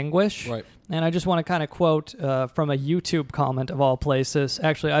 extend, extinguish. Right. And I just want to kind of quote from a YouTube comment of all places.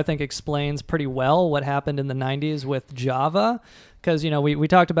 Actually, I think explains pretty well what happened in the 90s with Java. Because, we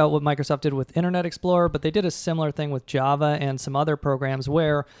talked about what Microsoft did with Internet Explorer, but they did a similar thing with Java and some other programs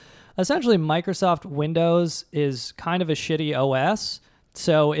where essentially Microsoft Windows is kind of a shitty OS.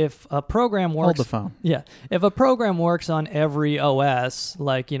 So if a program works, hold the phone. Yeah, if a program works on every OS,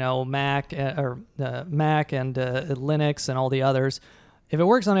 like Mac and Linux and all the others, if it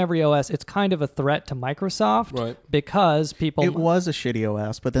works on every OS, it's kind of a threat to Microsoft, Right. because people. It was a shitty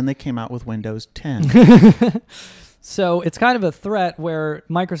OS, but then they came out with Windows 10. So it's kind of a threat where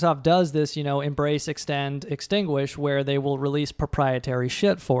Microsoft does this, embrace, extend, extinguish, where they will release proprietary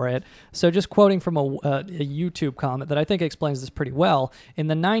shit for it. So just quoting from a YouTube comment that I think explains this pretty well. In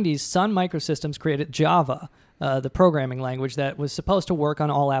the 90s, Sun Microsystems created Java, the programming language that was supposed to work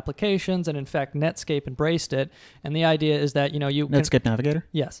on all applications, and in fact, Netscape embraced it. And the idea is that, you can... Netscape Navigator?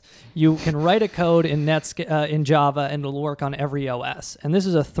 Yes. You can write a code in in Java and it'll work on every OS. And this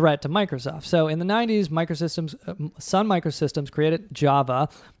is a threat to Microsoft. So in the 90s, Sun Microsystems created Java,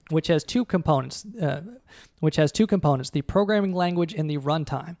 which has two components, the programming language and the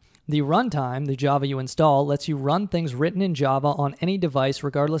runtime. The runtime, the Java you install, lets you run things written in Java on any device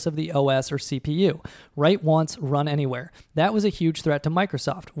regardless of the OS or CPU. Write once, run anywhere. That was a huge threat to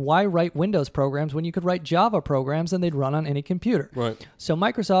Microsoft. Why write Windows programs when you could write Java programs and they'd run on any computer? Right. So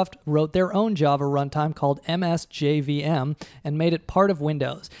Microsoft wrote their own Java runtime called MSJVM and made it part of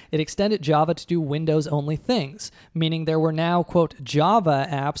Windows. It extended Java to do Windows-only things, meaning there were now, quote, Java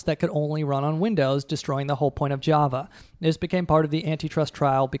apps that could only run on Windows, destroying the whole point of Java. This became part of the antitrust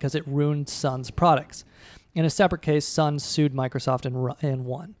trial because it ruined Sun's products. In a separate case, Sun sued Microsoft and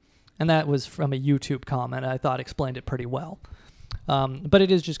won. And that was from a YouTube comment. I thought explained it pretty well. But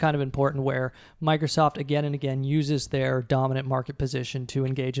it is just kind of important where Microsoft again and again uses their dominant market position to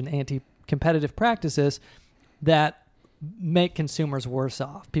engage in anti-competitive practices that make consumers worse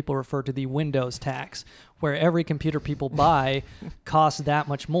off. People refer to the Windows tax, where every computer people buy costs that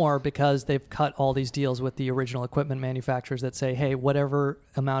much more because they've cut all these deals with the original equipment manufacturers that say, hey, whatever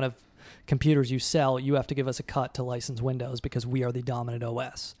amount of computers you sell, you have to give us a cut to license Windows because we are the dominant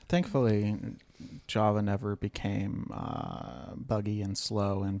OS. Thankfully, Java never became buggy and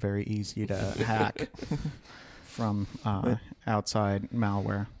slow and very easy to hack from outside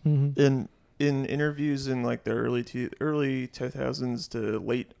malware. Mm-hmm. In interviews in like the early 2000s to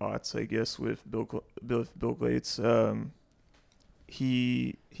late aughts, I guess, with Bill Gates,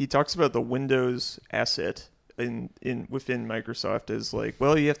 he talks about the Windows asset within Microsoft as like,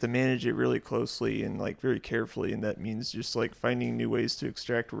 well, you have to manage it really closely and like very carefully, and that means just like finding new ways to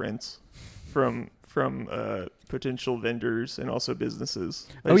extract rents from potential vendors and also businesses.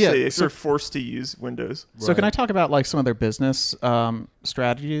 If they're forced to use Windows. So can I talk about like some of their business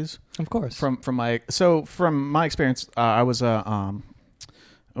strategies? Of course. From my experience, I was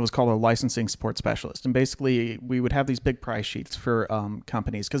it was called a licensing support specialist, and basically we would have these big price sheets for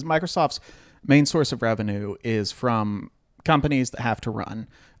companies because Microsoft's main source of revenue is from companies that have to run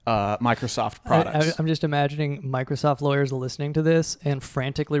Microsoft products. I'm just imagining Microsoft lawyers listening to this and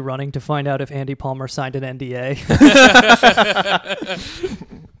frantically running to find out if Andy Palmer signed an NDA.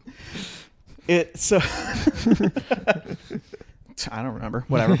 I don't remember.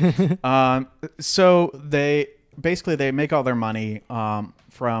 Whatever. So they make all their money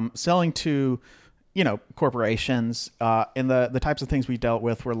from selling to corporations, and the types of things we dealt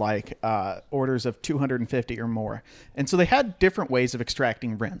with were like orders of 250 or more. And so they had different ways of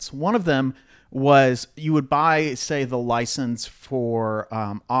extracting rents. One of them was you would buy, say, the license for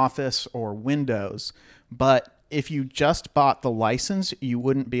Office or Windows, but if you just bought the license, you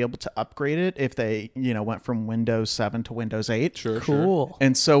wouldn't be able to upgrade it if they, went from Windows 7 to Windows 8. Sure. Cool.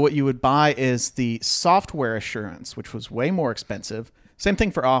 And so what you would buy is the software assurance, which was way more expensive. Same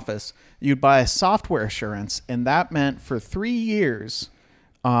thing for Office. You'd buy a software assurance, and that meant for 3 years,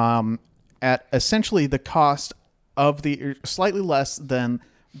 at essentially the cost of slightly less than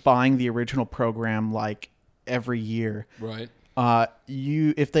buying the original program like every year. Right.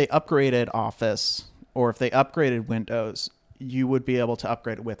 If they upgraded Office or if they upgraded Windows, you would be able to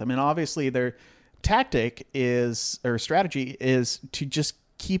upgrade it with them. And obviously their strategy is to just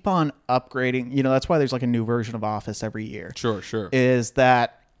keep on upgrading. That's why there's like a new version of Office every year. Sure. Is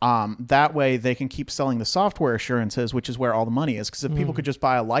that that way they can keep selling the software assurances, which is where all the money is. Because if people could just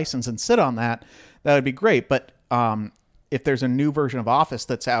buy a license and sit on that, that would be great. But if there's a new version of Office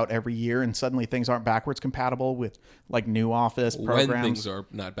that's out every year and suddenly things aren't backwards compatible with like new Office programs. When things are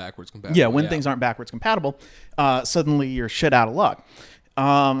not backwards compatible. Yeah, when things aren't backwards compatible, suddenly you're shit out of luck.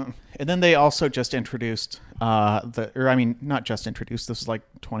 And then they also just introduced not just introduced, this was like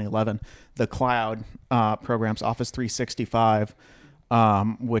 2011, the cloud programs, Office 365,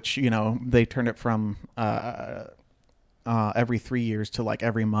 which, they turned it from every 3 years to like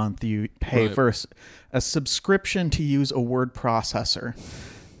every month. You pay for a subscription to use a word processor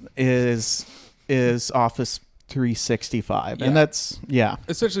is Office 365. And that's,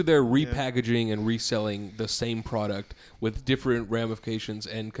 essentially they're repackaging and reselling the same product with different ramifications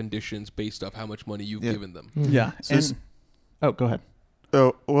and conditions based off how much money you've given them. Yeah. Go ahead.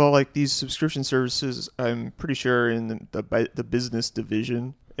 Oh, well, like these subscription services, I'm pretty sure in the business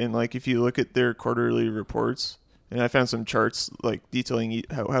division, and like if you look at their quarterly reports, and I found some charts like detailing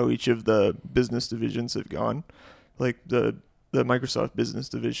how each of the business divisions have gone. Like the Microsoft business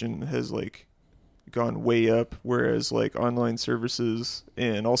division has like gone way up, whereas like online services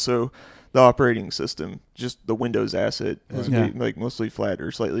and also the operating system, just the Windows asset, has been like mostly flat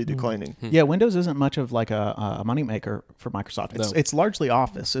or slightly declining. Yeah, Windows isn't much of like a moneymaker for Microsoft. It's largely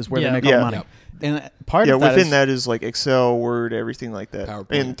Office is where they make all the money. Yep. And part of that within is, that is like Excel, Word, everything like that,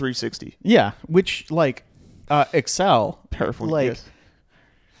 PowerPoint. and 360. Yeah, which like Excel, PowerPoint, like yes.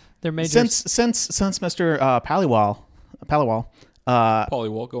 Their major since Mr. Paliwal,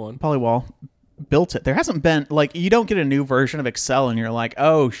 Polywall, go on. Polywall built it, there hasn't been like you don't get a new version of Excel and you're like,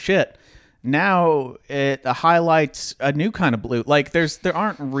 oh shit. Now it highlights a new kind of blue. Like there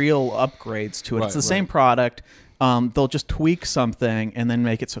aren't real upgrades to it. It's the same product. They'll just tweak something and then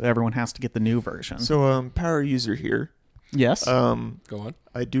make it so everyone has to get the new version. So power user here. Yes. Go on.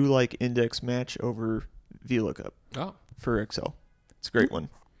 I do like index match over VLOOKUP for Excel. It's a great one.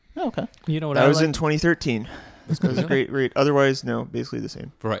 Oh, okay. You know what that I was like? in 2013. That was a great. Otherwise, no, basically the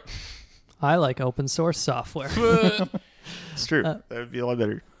same. Right. I like open source software. It's true. That would be a lot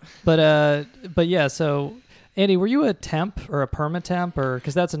better. But yeah. So, Andy, were you a temp or a permatemp, or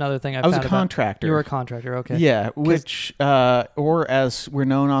because that's another thing I was a contractor. You were a contractor. Okay. Yeah, which or as we're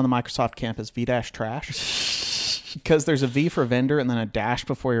known on the Microsoft campus, V-trash. Because there's a V for vendor and then a dash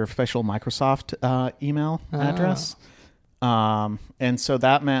before your official Microsoft email address. And so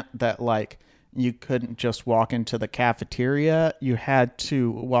that meant that like you couldn't just walk into the cafeteria. You had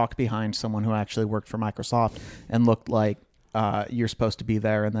to walk behind someone who actually worked for Microsoft and looked like you're supposed to be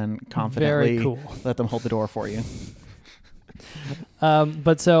there, and then confidently let them hold the door for you.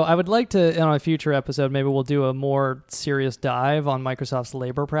 But so I would like to, in a future episode, maybe we'll do a more serious dive on Microsoft's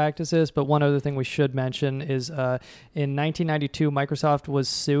labor practices. But one other thing we should mention is in 1992, Microsoft was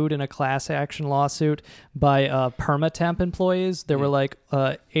sued in a class action lawsuit by permatemp employees. There were like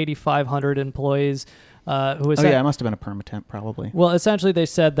 8,500 employees who it must have been a permatemp probably. Well, essentially they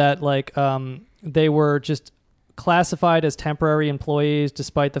said that like they were just classified as temporary employees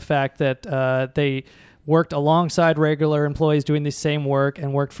despite the fact that they worked alongside regular employees doing the same work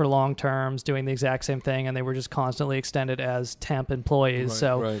and worked for long terms doing the exact same thing, and they were just constantly extended as temp employees.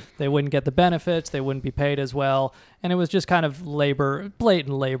 They wouldn't get the benefits, they wouldn't be paid as well, and it was just kind of blatant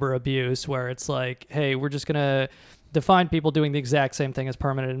labor abuse where it's like, hey, we're just going to define people doing the exact same thing as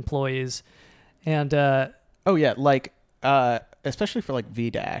permanent employees. And especially for like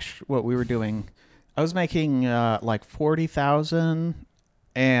V-Dash, what we were doing, I was making like $40,000,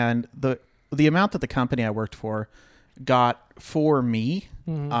 and the amount that the company I worked for got for me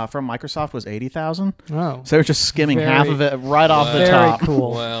from Microsoft was $80,000. Oh, so they're just skimming half of it right off the top. Very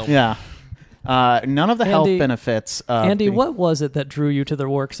cool. Wow. Yeah. None of the health benefits. Andy, what was it that drew you to the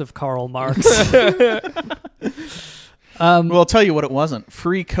works of Karl Marx? Well, I'll tell you what it wasn't.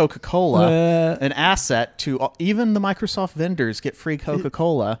 Free Coca-Cola, an asset to even the Microsoft vendors get free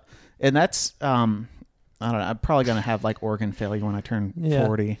Coca-Cola, and that's I don't know. I'm probably gonna have like organ failure when I turn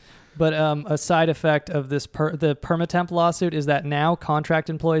 40. But a side effect of this the permatemp lawsuit is that now contract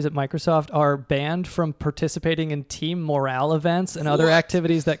employees at Microsoft are banned from participating in team morale events and other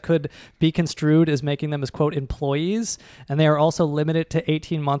activities that could be construed as making them as, quote, employees. And they are also limited to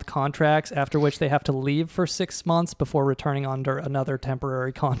 18-month contracts, after which they have to leave for 6 months before returning under another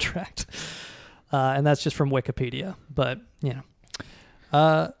temporary contract. And that's just from Wikipedia. But, you know.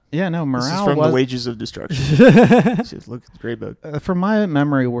 Morale this is from the Wages of Destruction. Look at the great book. From my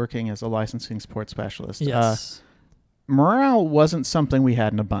memory working as a licensing support specialist, morale wasn't something we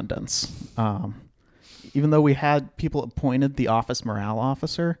had in abundance. Even though we had people appointed the office morale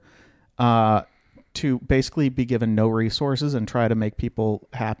officer to basically be given no resources and try to make people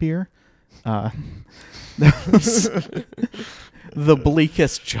happier. That was the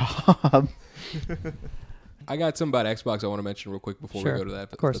bleakest job. I got some about Xbox I want to mention real quick before we go to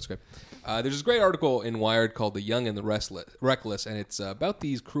that. Of course. That's great. There's this great article in Wired called The Young and the Reckless, and it's about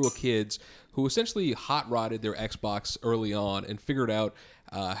these cruel kids who essentially hot-rodded their Xbox early on and figured out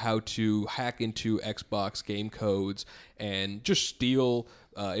how to hack into Xbox game codes and just steal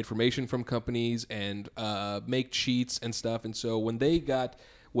information from companies and make cheats and stuff. And so when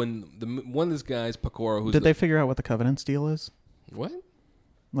one of these guys, Pecora, who's... Did they figure out what the Covenant's deal is? What?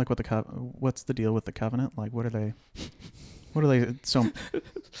 Like what's the deal with the Covenant? Like what are they so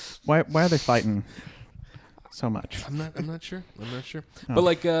why are they fighting so much? I'm not sure. Oh. But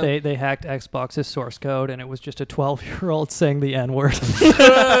like they hacked Xbox's source code and it was just a 12-year-old saying the N-word.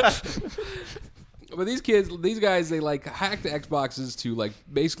 But these guys, they like hacked the Xboxes to like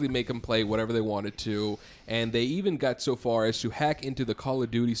basically make them play whatever they wanted to, and they even got so far as to hack into the Call of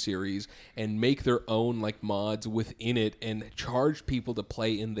Duty series and make their own like mods within it and charge people to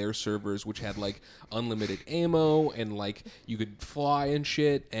play in their servers, which had like unlimited ammo and like you could fly and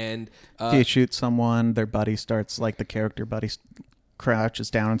shit. And if you shoot someone, their buddy starts like the character buddy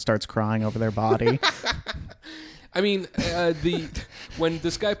crouches down and starts crying over their body. I mean, when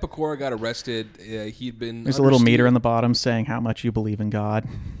this guy Pecora got arrested, he'd been... There's a little meter in the bottom saying how much you believe in God.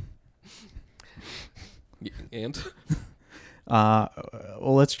 And? Well,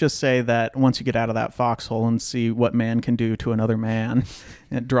 let's just say that once you get out of that foxhole and see what man can do to another man,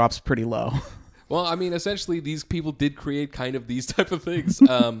 it drops pretty low. Well, I mean, essentially, these people did create kind of these type of things.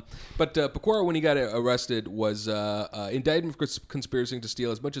 But Pecora, when he got arrested, was indicted for conspiracy to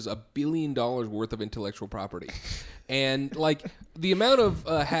steal as much as $1 billion worth of intellectual property. And like the amount of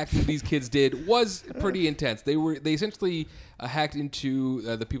hacking these kids did was pretty intense. They essentially hacked into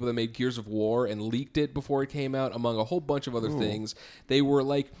the people that made Gears of War and leaked it before it came out, among a whole bunch of other things. They were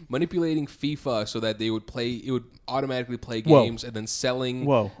like manipulating FIFA so that it would automatically play games and then selling.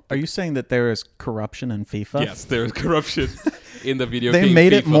 Whoa! Are you saying that there is corruption in FIFA? Yes, there is corruption in the video game. They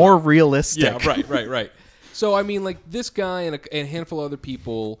made FIFA. it more realistic. Yeah, right. So I mean, like this guy and a handful of other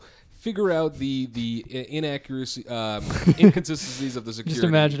people figure out the inaccuracy, inconsistencies of the security. Just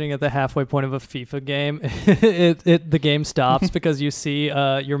imagining at the halfway point of a FIFA game, the game stops because you see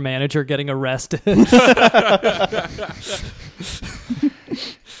your manager getting arrested.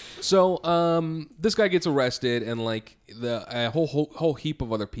 So this guy gets arrested, and like a whole heap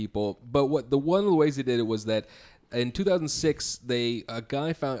of other people. But one of the ways they did it was that in 2006, a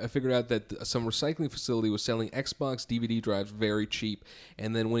guy figured out that some recycling facility was selling Xbox DVD drives very cheap.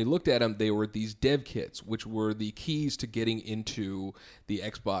 And then when he looked at them, they were these dev kits, which were the keys to getting into the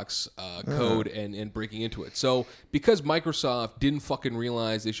Xbox code and breaking into it. So because Microsoft didn't fucking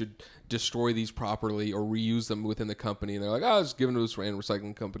realize they should destroy these properly or reuse them within the company, and they're like, just give them to this random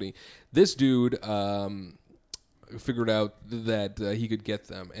recycling company. This dude figured out that he could get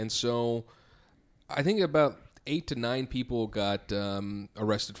them. And so I think about 8 to 9 people got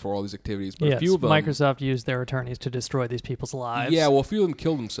arrested for all these activities, but yes, a few of them... Microsoft used their attorneys to destroy these people's lives. Yeah, well, a few of them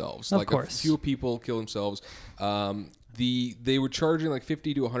killed themselves. Of course. A few people killed themselves. They were charging like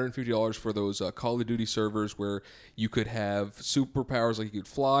 $50 to $150 for those Call of Duty servers where you could have superpowers, like you could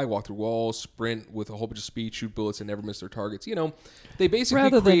fly, walk through walls, sprint with a whole bunch of speed, shoot bullets, and never miss their targets. You know, they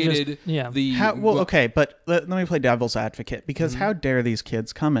basically created the... okay, but let me play devil's advocate, because how dare these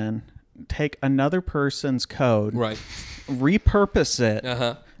kids come in, take another person's code, right, repurpose it,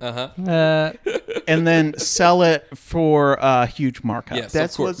 and then sell it for a huge markup. Yes,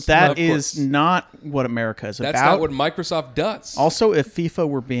 that is not what America is about. That's not what Microsoft does. Also, if FIFA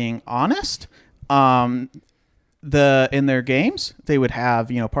were being honest, in their games, they would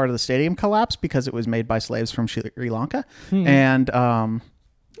have part of the stadium collapse because it was made by slaves from Sri Lanka, and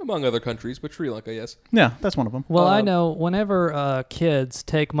among other countries, but Sri Lanka, yes. Yeah, that's one of them. Well, I know whenever kids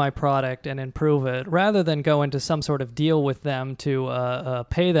take my product and improve it, rather than go into some sort of deal with them to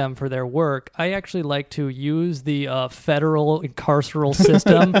pay them for their work, I actually like to use the federal carceral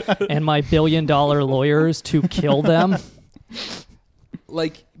system and my billion-dollar lawyers to kill them.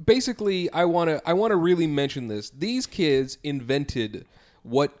 Like, basically, I want to really mention this. These kids invented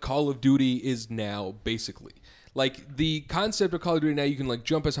what Call of Duty is now, basically. Like, the concept of Call of Duty now, you can, like,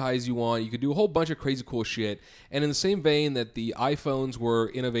 jump as high as you want. You can do a whole bunch of crazy cool shit. And in the same vein that the iPhones were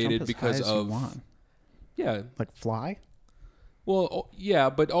innovated because of... you want. Yeah. Like fly? Well, yeah,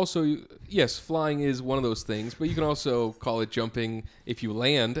 but also, yes, flying is one of those things. But you can also call it jumping if you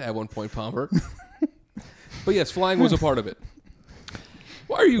land at one point, Palmer. But yes, flying was a part of it.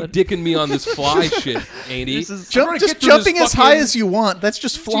 Why are you dicking me on this fly shit, Andy? Just jumping as high as you want. That's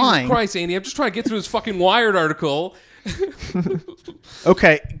just flying. Jesus Christ, Andy. I'm just trying to get through this fucking Wired article.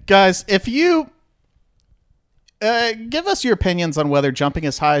 Okay, guys, if you give us your opinions on whether jumping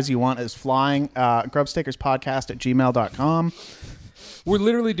as high as you want is flying, grubstakerspodcast@gmail.com. We're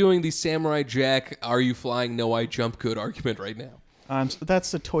literally doing the Samurai Jack, are you flying, no I jump good argument right now.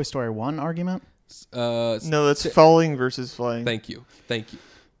 That's the Toy Story 1 argument. No, that's falling versus flying. Thank you.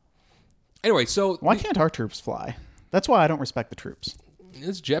 Anyway, so why can't our troops fly? That's why I don't respect the troops.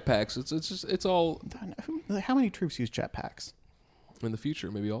 It's jetpacks. It's all. How many troops use jetpacks? In the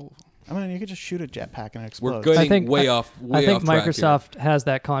future, maybe all of them. I mean, you could just shoot a jetpack and it explodes. We're getting way off. I think Microsoft has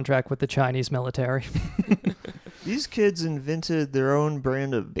that contract with the Chinese military. These kids invented their own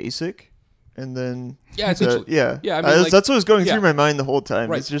brand of BASIC. and then Yeah, essentially. yeah. I mean, like, that's what was going yeah. through my mind the whole time.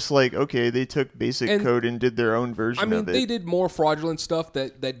 Right. It's just like, okay, they took basic And- code and did their own version I mean, of it. they did more fraudulent stuff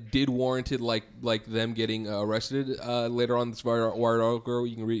that did warranted like them getting arrested later on. This Wired article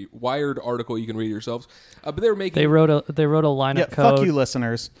you can read. Wired article you can read yourselves. But they were making. They wrote a line Yeah, of code. fuck you,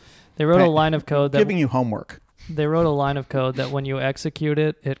 listeners. They wrote a line of code that Giving you homework. They wrote a line of code that when you execute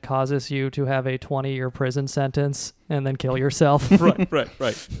it, it causes you to have a 20-year prison sentence and then kill yourself. right.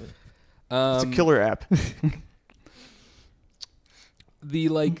 It's a killer app.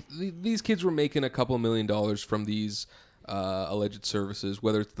 These kids were making a couple $1 million from these alleged services,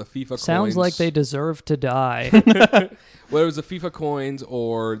 whether it's the FIFA coins. Sounds like they deserve to die. Whether it was the FIFA coins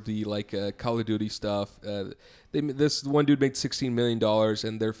or the Call of Duty stuff. This one dude made $16 million,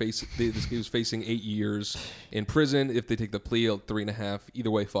 and this kid was facing 8 years in prison. If they take the plea, 3.5.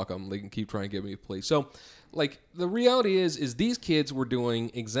 Either way, fuck them. They can keep trying to get me a plea. So, the reality is these kids were doing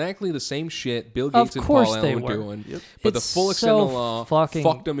exactly the same shit Bill Gates and Paul Allen were doing, but It's the full extent so of the law fucking-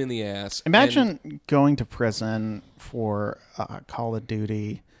 fucked them in the ass. Imagine going to prison for Call of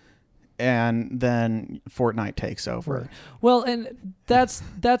Duty, and then Fortnite takes over. Well, and that's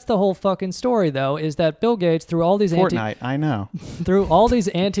the whole fucking story, though, is that Bill Gates, through all these Fortnite, I know. through all these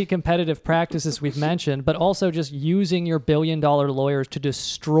anti-competitive practices we've mentioned, but also just using your billion-dollar lawyers to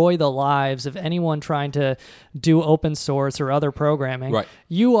destroy the lives of anyone trying to do open source or other programming. Right.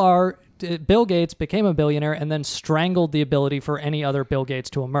 Bill Gates became a billionaire and then strangled the ability for any other Bill Gates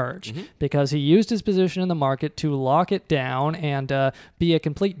to emerge because he used his position in the market to lock it down and be a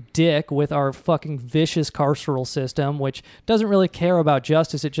complete dick with our fucking vicious carceral system, which doesn't really care about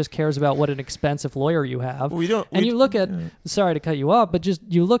justice. It just cares about what an expensive lawyer you have. You look at, sorry to cut you off, but just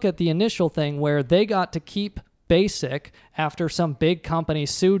you look at the initial thing where they got to keep Basic after some big company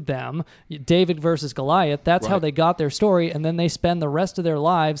sued them, David versus Goliath. That's how they got their story, and then they spend the rest of their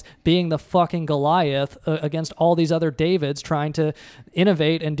lives being the fucking Goliath against all these other Davids trying to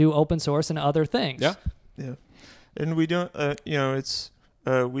innovate and do open source and other things. Yeah, and we don't,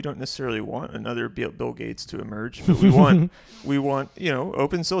 we don't necessarily want another Bill Gates to emerge, but we want,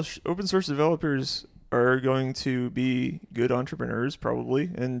 open source developers are going to be good entrepreneurs probably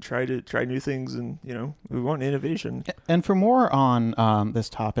and try new things, and we want innovation. And for more on this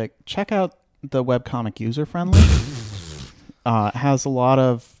topic, check out the webcomic User Friendly. Has a lot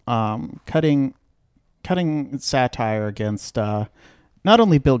of cutting satire against not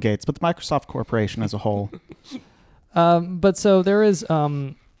only Bill Gates but the Microsoft Corporation as a whole. But so there is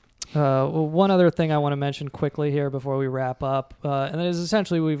one other thing I want to mention quickly here before we wrap up, and that is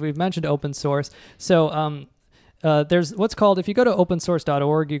essentially we've mentioned open source. So there's what's called, if you go to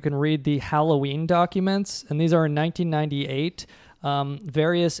opensource.org, you can read the Halloween documents, and these are in 1998.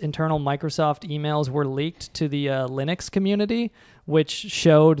 Various internal Microsoft emails were leaked to the Linux community, which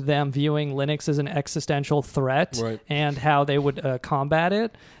showed them viewing Linux as an existential threat and how they would combat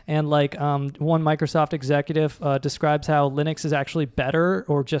it. And one Microsoft executive describes how Linux is actually better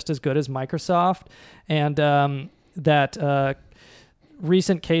or just as good as Microsoft, and that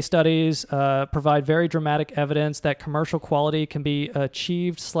recent case studies provide very dramatic evidence that commercial quality can be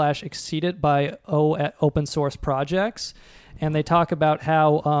achieved/exceeded by open source projects. And they talk about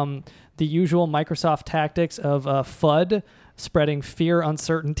how the usual Microsoft tactics of FUD, spreading fear,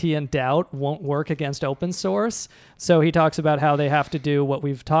 uncertainty, and doubt, won't work against open source. So he talks about how they have to do what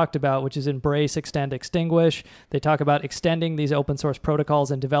we've talked about, which is embrace, extend, extinguish. They talk about extending these open source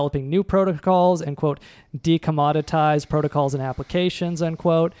protocols and developing new protocols and, quote, decommoditize protocols and applications,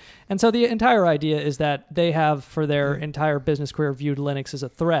 unquote. And so the entire idea is that they have, for their entire business career, viewed Linux as a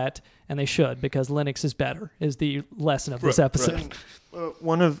threat, and they should, because Linux is better, is the lesson of this episode.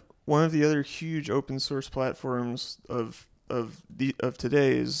 One of the other huge open source platforms of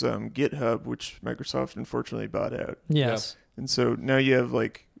today is GitHub, which Microsoft unfortunately bought out. Yes. And so now you have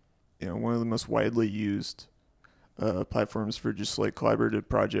one of the most widely used platforms for just collaborative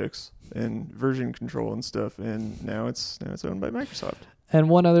projects and version control and stuff, and now it's owned by Microsoft. And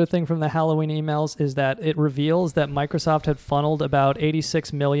one other thing from the Halloween emails is that it reveals that Microsoft had funneled about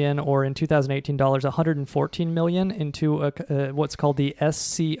 $86 million, or in 2018 dollars, $114 million into what's called the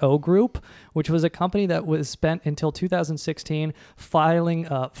SCO Group, which was a company that was spent until 2016 filing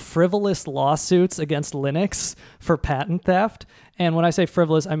frivolous lawsuits against Linux for patent theft. And when I say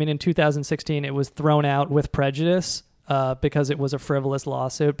frivolous, I mean in 2016 it was thrown out with prejudice. Because it was a frivolous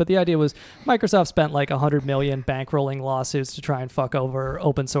lawsuit. But the idea was Microsoft spent $100 million bankrolling lawsuits to try and fuck over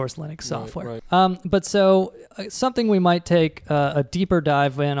open source Linux software. But so something we might take a deeper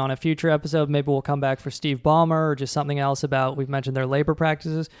dive in on a future episode. Maybe we'll come back for Steve Ballmer or just something else about, we've mentioned their labor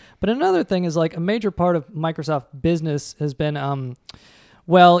practices. But another thing is a major part of Microsoft business has been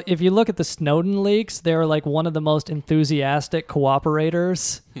Well, if you look at the Snowden leaks, they're like one of the most enthusiastic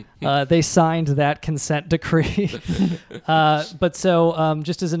cooperators. They signed that consent decree. But so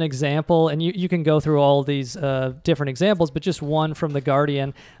just as an example, and you can go through all these different examples, but just one from The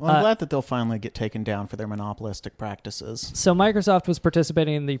Guardian. Well, I'm glad that they'll finally get taken down for their monopolistic practices. So Microsoft was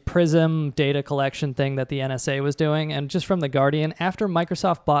participating in the PRISM data collection thing that the NSA was doing. And just from The Guardian, after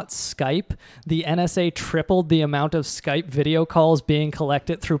Microsoft bought Skype, the NSA tripled the amount of Skype video calls being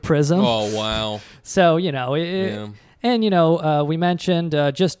collected through PRISM. Oh, wow. So, and, we mentioned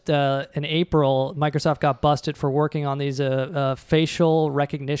just in April, Microsoft got busted for working on these facial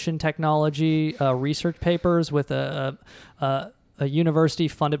recognition technology research papers with a university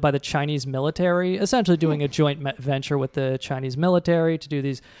funded by the Chinese military, essentially doing a joint venture with the Chinese military to do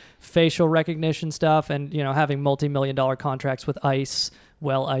these facial recognition stuff and, having multi-million-dollar contracts with ICE.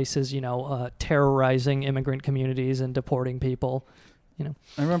 Well, ICE is, terrorizing immigrant communities and deporting people.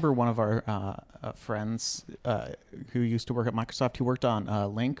 I remember one of our friends who used to work at Microsoft. He worked on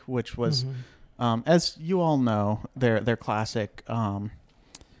Lync, which was, as you all know, their classic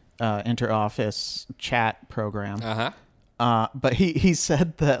inter-office chat program. But he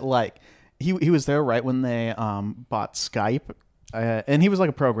said that he was there right when they bought Skype. And he was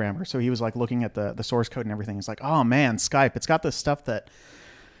like a programmer, so he was like looking at the source code and everything. He's like, "Oh man, Skype! It's got this stuff that,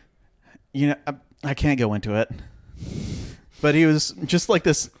 I can't go into it." But he was just like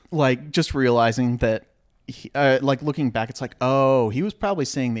this, just realizing that, looking back, it's like, oh, he was probably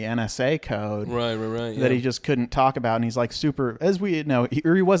seeing the NSA code, right, that he just couldn't talk about, and he's like super, as we know,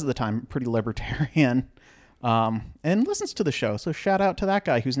 he was at the time pretty libertarian. And listens to the show. So shout out to that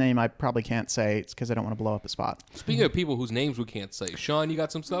guy whose name I probably can't say. It's because I don't want to blow up a spot. Speaking of people whose names we can't say, Sean, you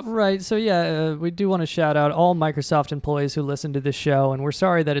got some stuff? Right. So we do want to shout out all Microsoft employees who listen to this show, and we're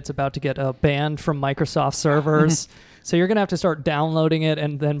sorry that it's about to get banned from Microsoft servers. So you're going to have to start downloading it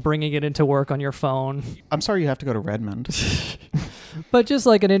and then bringing it into work on your phone. I'm sorry you have to go to Redmond. But just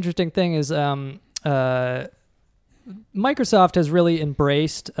like an interesting thing is Microsoft has really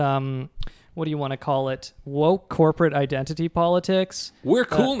embraced, what do you want to call it, woke corporate identity politics. We're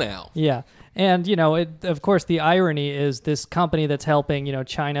cool now. Yeah. And, of course, the irony is this company that's helping,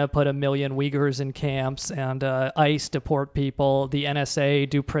 China put 1 million Uyghurs in camps and ICE deport people, the NSA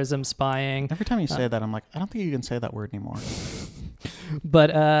do PRISM spying. Every time you say that, I'm like, I don't think you can say that word anymore.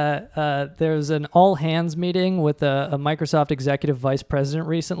 But there's an all-hands meeting with a Microsoft executive vice president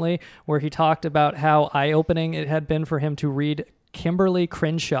recently where he talked about how eye-opening it had been for him to read Kimberly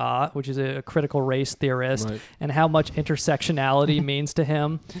Crenshaw, which is a critical race theorist, right, and how much intersectionality means to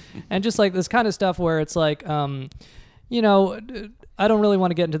him. And just like this kind of stuff where it's like, I don't really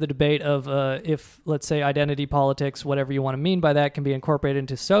want to get into the debate of if, let's say, identity politics, whatever you want to mean by that, can be incorporated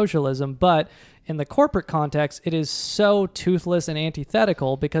into socialism. But in the corporate context, it is so toothless and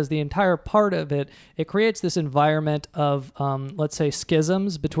antithetical because the entire part of it creates this environment of, let's say,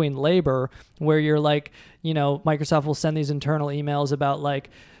 schisms between labor where you're like, Microsoft will send these internal emails about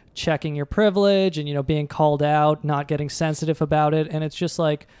like checking your privilege and, being called out, not getting sensitive about it. And it's just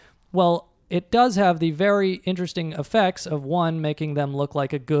like, well, it does have the very interesting effects of, one, making them look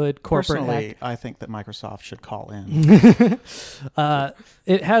like a good corporate Personally, I think that Microsoft should call in.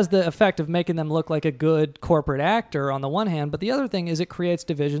 It has the effect of making them look like a good corporate actor on the one hand, but the other thing is it creates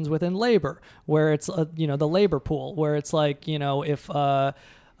divisions within labor, where it's, the labor pool, where it's like,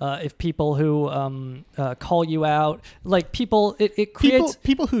 if people who call you out, like people, it creates...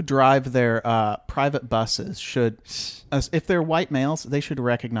 People who drive their private buses should, if they're white males, they should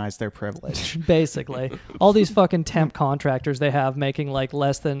recognize their privilege. Basically. All these fucking temp contractors they have making like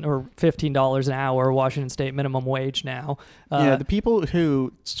less than or $15 an hour, Washington State minimum wage now. The people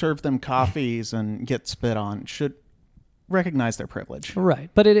who serve them coffees and get spit on should recognize their privilege.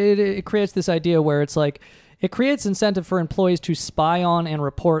 Right. But it creates this idea where it's like, it creates incentive for employees to spy on and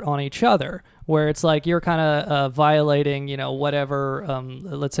report on each other, where it's like you're kind of violating, whatever,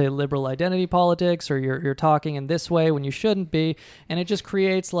 let's say liberal identity politics, or you're talking in this way when you shouldn't be. And it just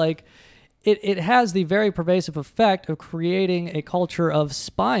creates like, it has the very pervasive effect of creating a culture of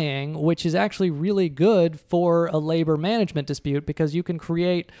spying, which is actually really good for a labor management dispute because you can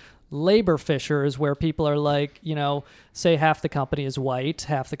create labor fissures where people are like, say half the company is white,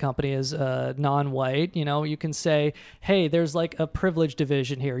 half the company is non-white. You can say, hey, there's like a privilege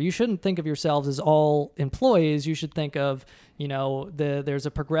division here. You shouldn't think of yourselves as all employees. You should think of, there's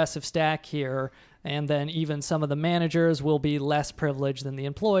a progressive stack here. And then even some of the managers will be less privileged than the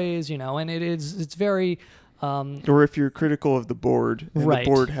employees, and it's very Or if you're critical of the board, and Right. the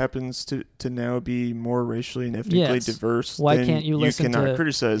board happens to now be more racially and ethnically Yes. diverse, Why then can't you listen cannot to-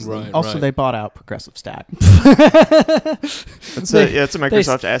 criticize them. Also, they bought out Progressive Stack. It's a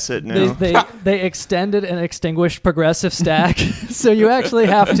Microsoft asset now. They extended and extinguished Progressive Stack, so you actually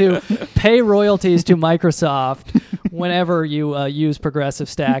have to pay royalties to Microsoft whenever you use Progressive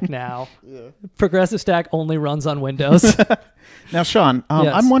Stack now. Progressive Stack only runs on Windows. Now, Sean,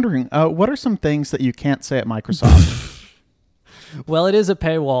 Yes. I'm wondering, what are some things that you can't say at Microsoft? Well, it is a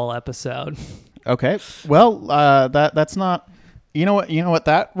paywall episode. Okay. Well, that's not. You know what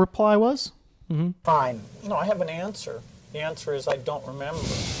that reply was? Fine. No, I have an answer. The answer is I don't remember.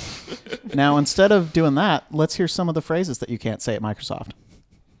 Now, instead of doing that, let's hear some of the phrases that you can't say at Microsoft.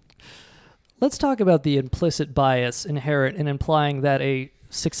 Let's talk about the implicit bias inherent in implying that a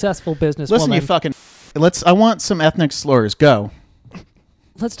successful businesswoman. Listen, you fucking. I want some ethnic slurs. Go.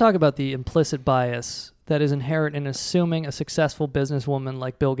 Let's talk about the implicit bias that is inherent in assuming a successful businesswoman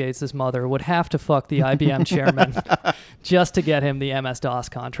like Bill Gates' mother would have to fuck the IBM chairman just to get him the MS-DOS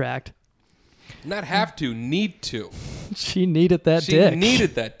contract. Not have to, need to. She needed that She dick.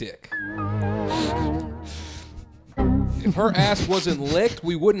 needed that dick. If her ass wasn't licked,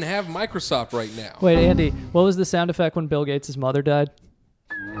 we wouldn't have Microsoft right now. Wait, Andy, what was the sound effect when Bill Gates' mother died?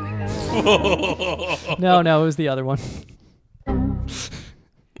 No, it was the other one.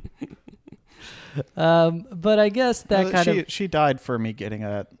 But I guess that kind of... She died for me getting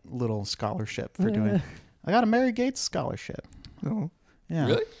a little scholarship for doing. I got a Mary Gates scholarship. Oh, Yeah.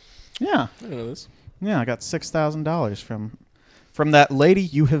 Really? Yeah. I didn't know this. Yeah, I got $6,000 from that lady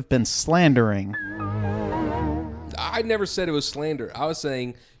you have been slandering. I never said it was slander. I was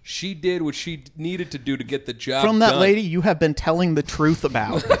saying she did what she needed to do to get the job From that done. lady you have been telling the truth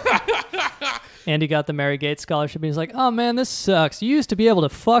about. Andy got the Mary Gates scholarship, and he's like, oh, man, this sucks. You used to be able to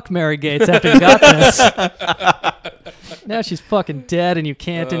fuck Mary Gates after you got this. Now she's fucking dead, and you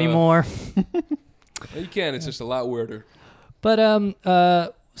can't anymore. You can. It's just a lot weirder.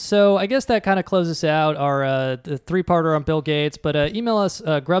 But so I guess that kind of closes out our the three-parter on Bill Gates. But email us,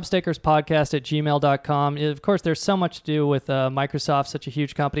 grubstakerspodcast@gmail.com. Of course, there's so much to do with Microsoft, such a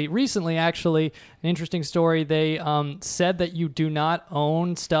huge company. Recently, actually, an interesting story. They said that you do not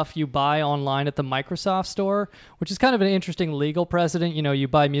own stuff you buy online at the Microsoft store, which is kind of an interesting legal precedent. You know, you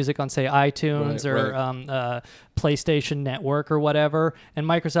buy music on, say, iTunes or PlayStation Network or whatever. And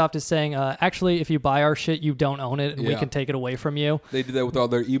Microsoft is saying, actually, if you buy our shit, you don't own it, and we can take it away from you. They did that with all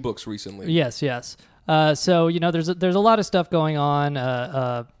their ebooks recently. Yes. So, you know, there's a lot of stuff going on,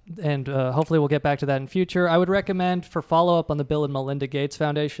 and hopefully we'll get back to that in future. I would recommend, for follow-up on the Bill and Melinda Gates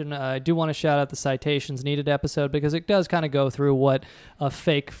Foundation, I do want to shout out the Citations Needed episode, because it does kind of go through what a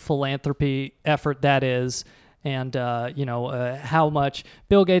fake philanthropy effort that is. And, how much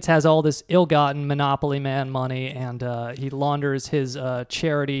Bill Gates has all this ill-gotten monopoly man money, and he launders his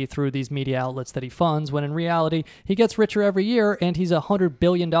charity through these media outlets that he funds, when in reality, he gets richer every year, and he's $100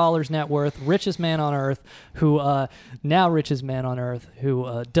 billion net worth, richest man on earth, who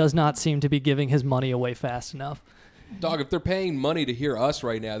does not seem to be giving his money away fast enough. Dog, if they're paying money to hear us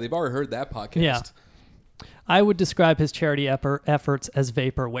right now, they've already heard that podcast. Yeah. I would describe his charity efforts as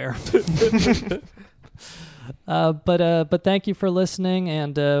vaporware. But thank you for listening,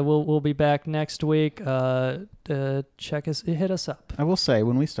 and we'll be back next week. Hit us up. I will say,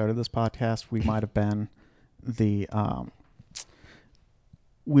 when we started this podcast, we might have been the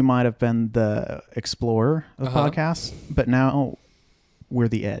explorer of podcasts, but now we're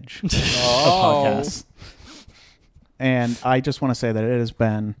the edge of podcasts. And I just want to say that it has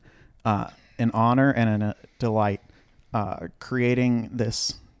been an honor and a delight creating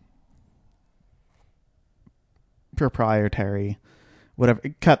this proprietary, whatever.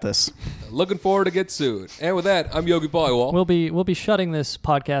 Cut this. Looking forward to get sued. And with that, I'm Yogi Polywall. We'll be shutting this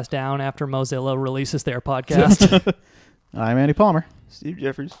podcast down after Mozilla releases their podcast. I'm Andy Palmer. Steve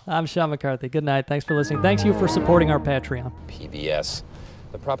Jeffries. I'm Sean McCarthy. Good night. Thanks for listening. Thanks you for supporting our Patreon. PBS,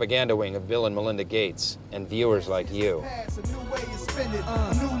 the propaganda wing of Bill and Melinda Gates, and viewers like you.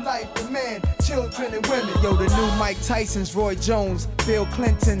 New life for men, children and women. Yo, the new Mike Tyson's, Roy Jones, Bill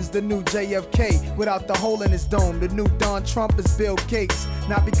Clinton's, the new JFK without the hole in his dome. The new Don Trump is Bill Gates.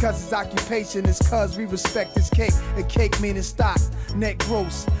 Not because his occupation is cause we respect his cake. A cake meaning stock, net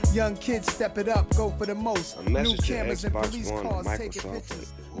gross. Young kids step it up, go for the most. A message new to cameras and Xbox police One, cars taking Microsoft,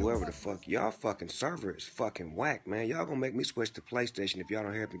 pictures. whoever the fuck, y'all fucking server is fucking whack, man. Y'all gonna make me switch to PlayStation if y'all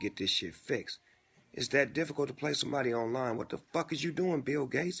don't help me get this shit fixed. It's that difficult to play somebody online. What the fuck is you doing, Bill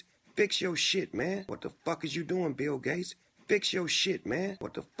Gates? Fix your shit, man. What the fuck is you doing, Bill Gates? Fix your shit, man.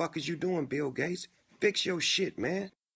 What the fuck is you doing, Bill Gates? Fix your shit, man.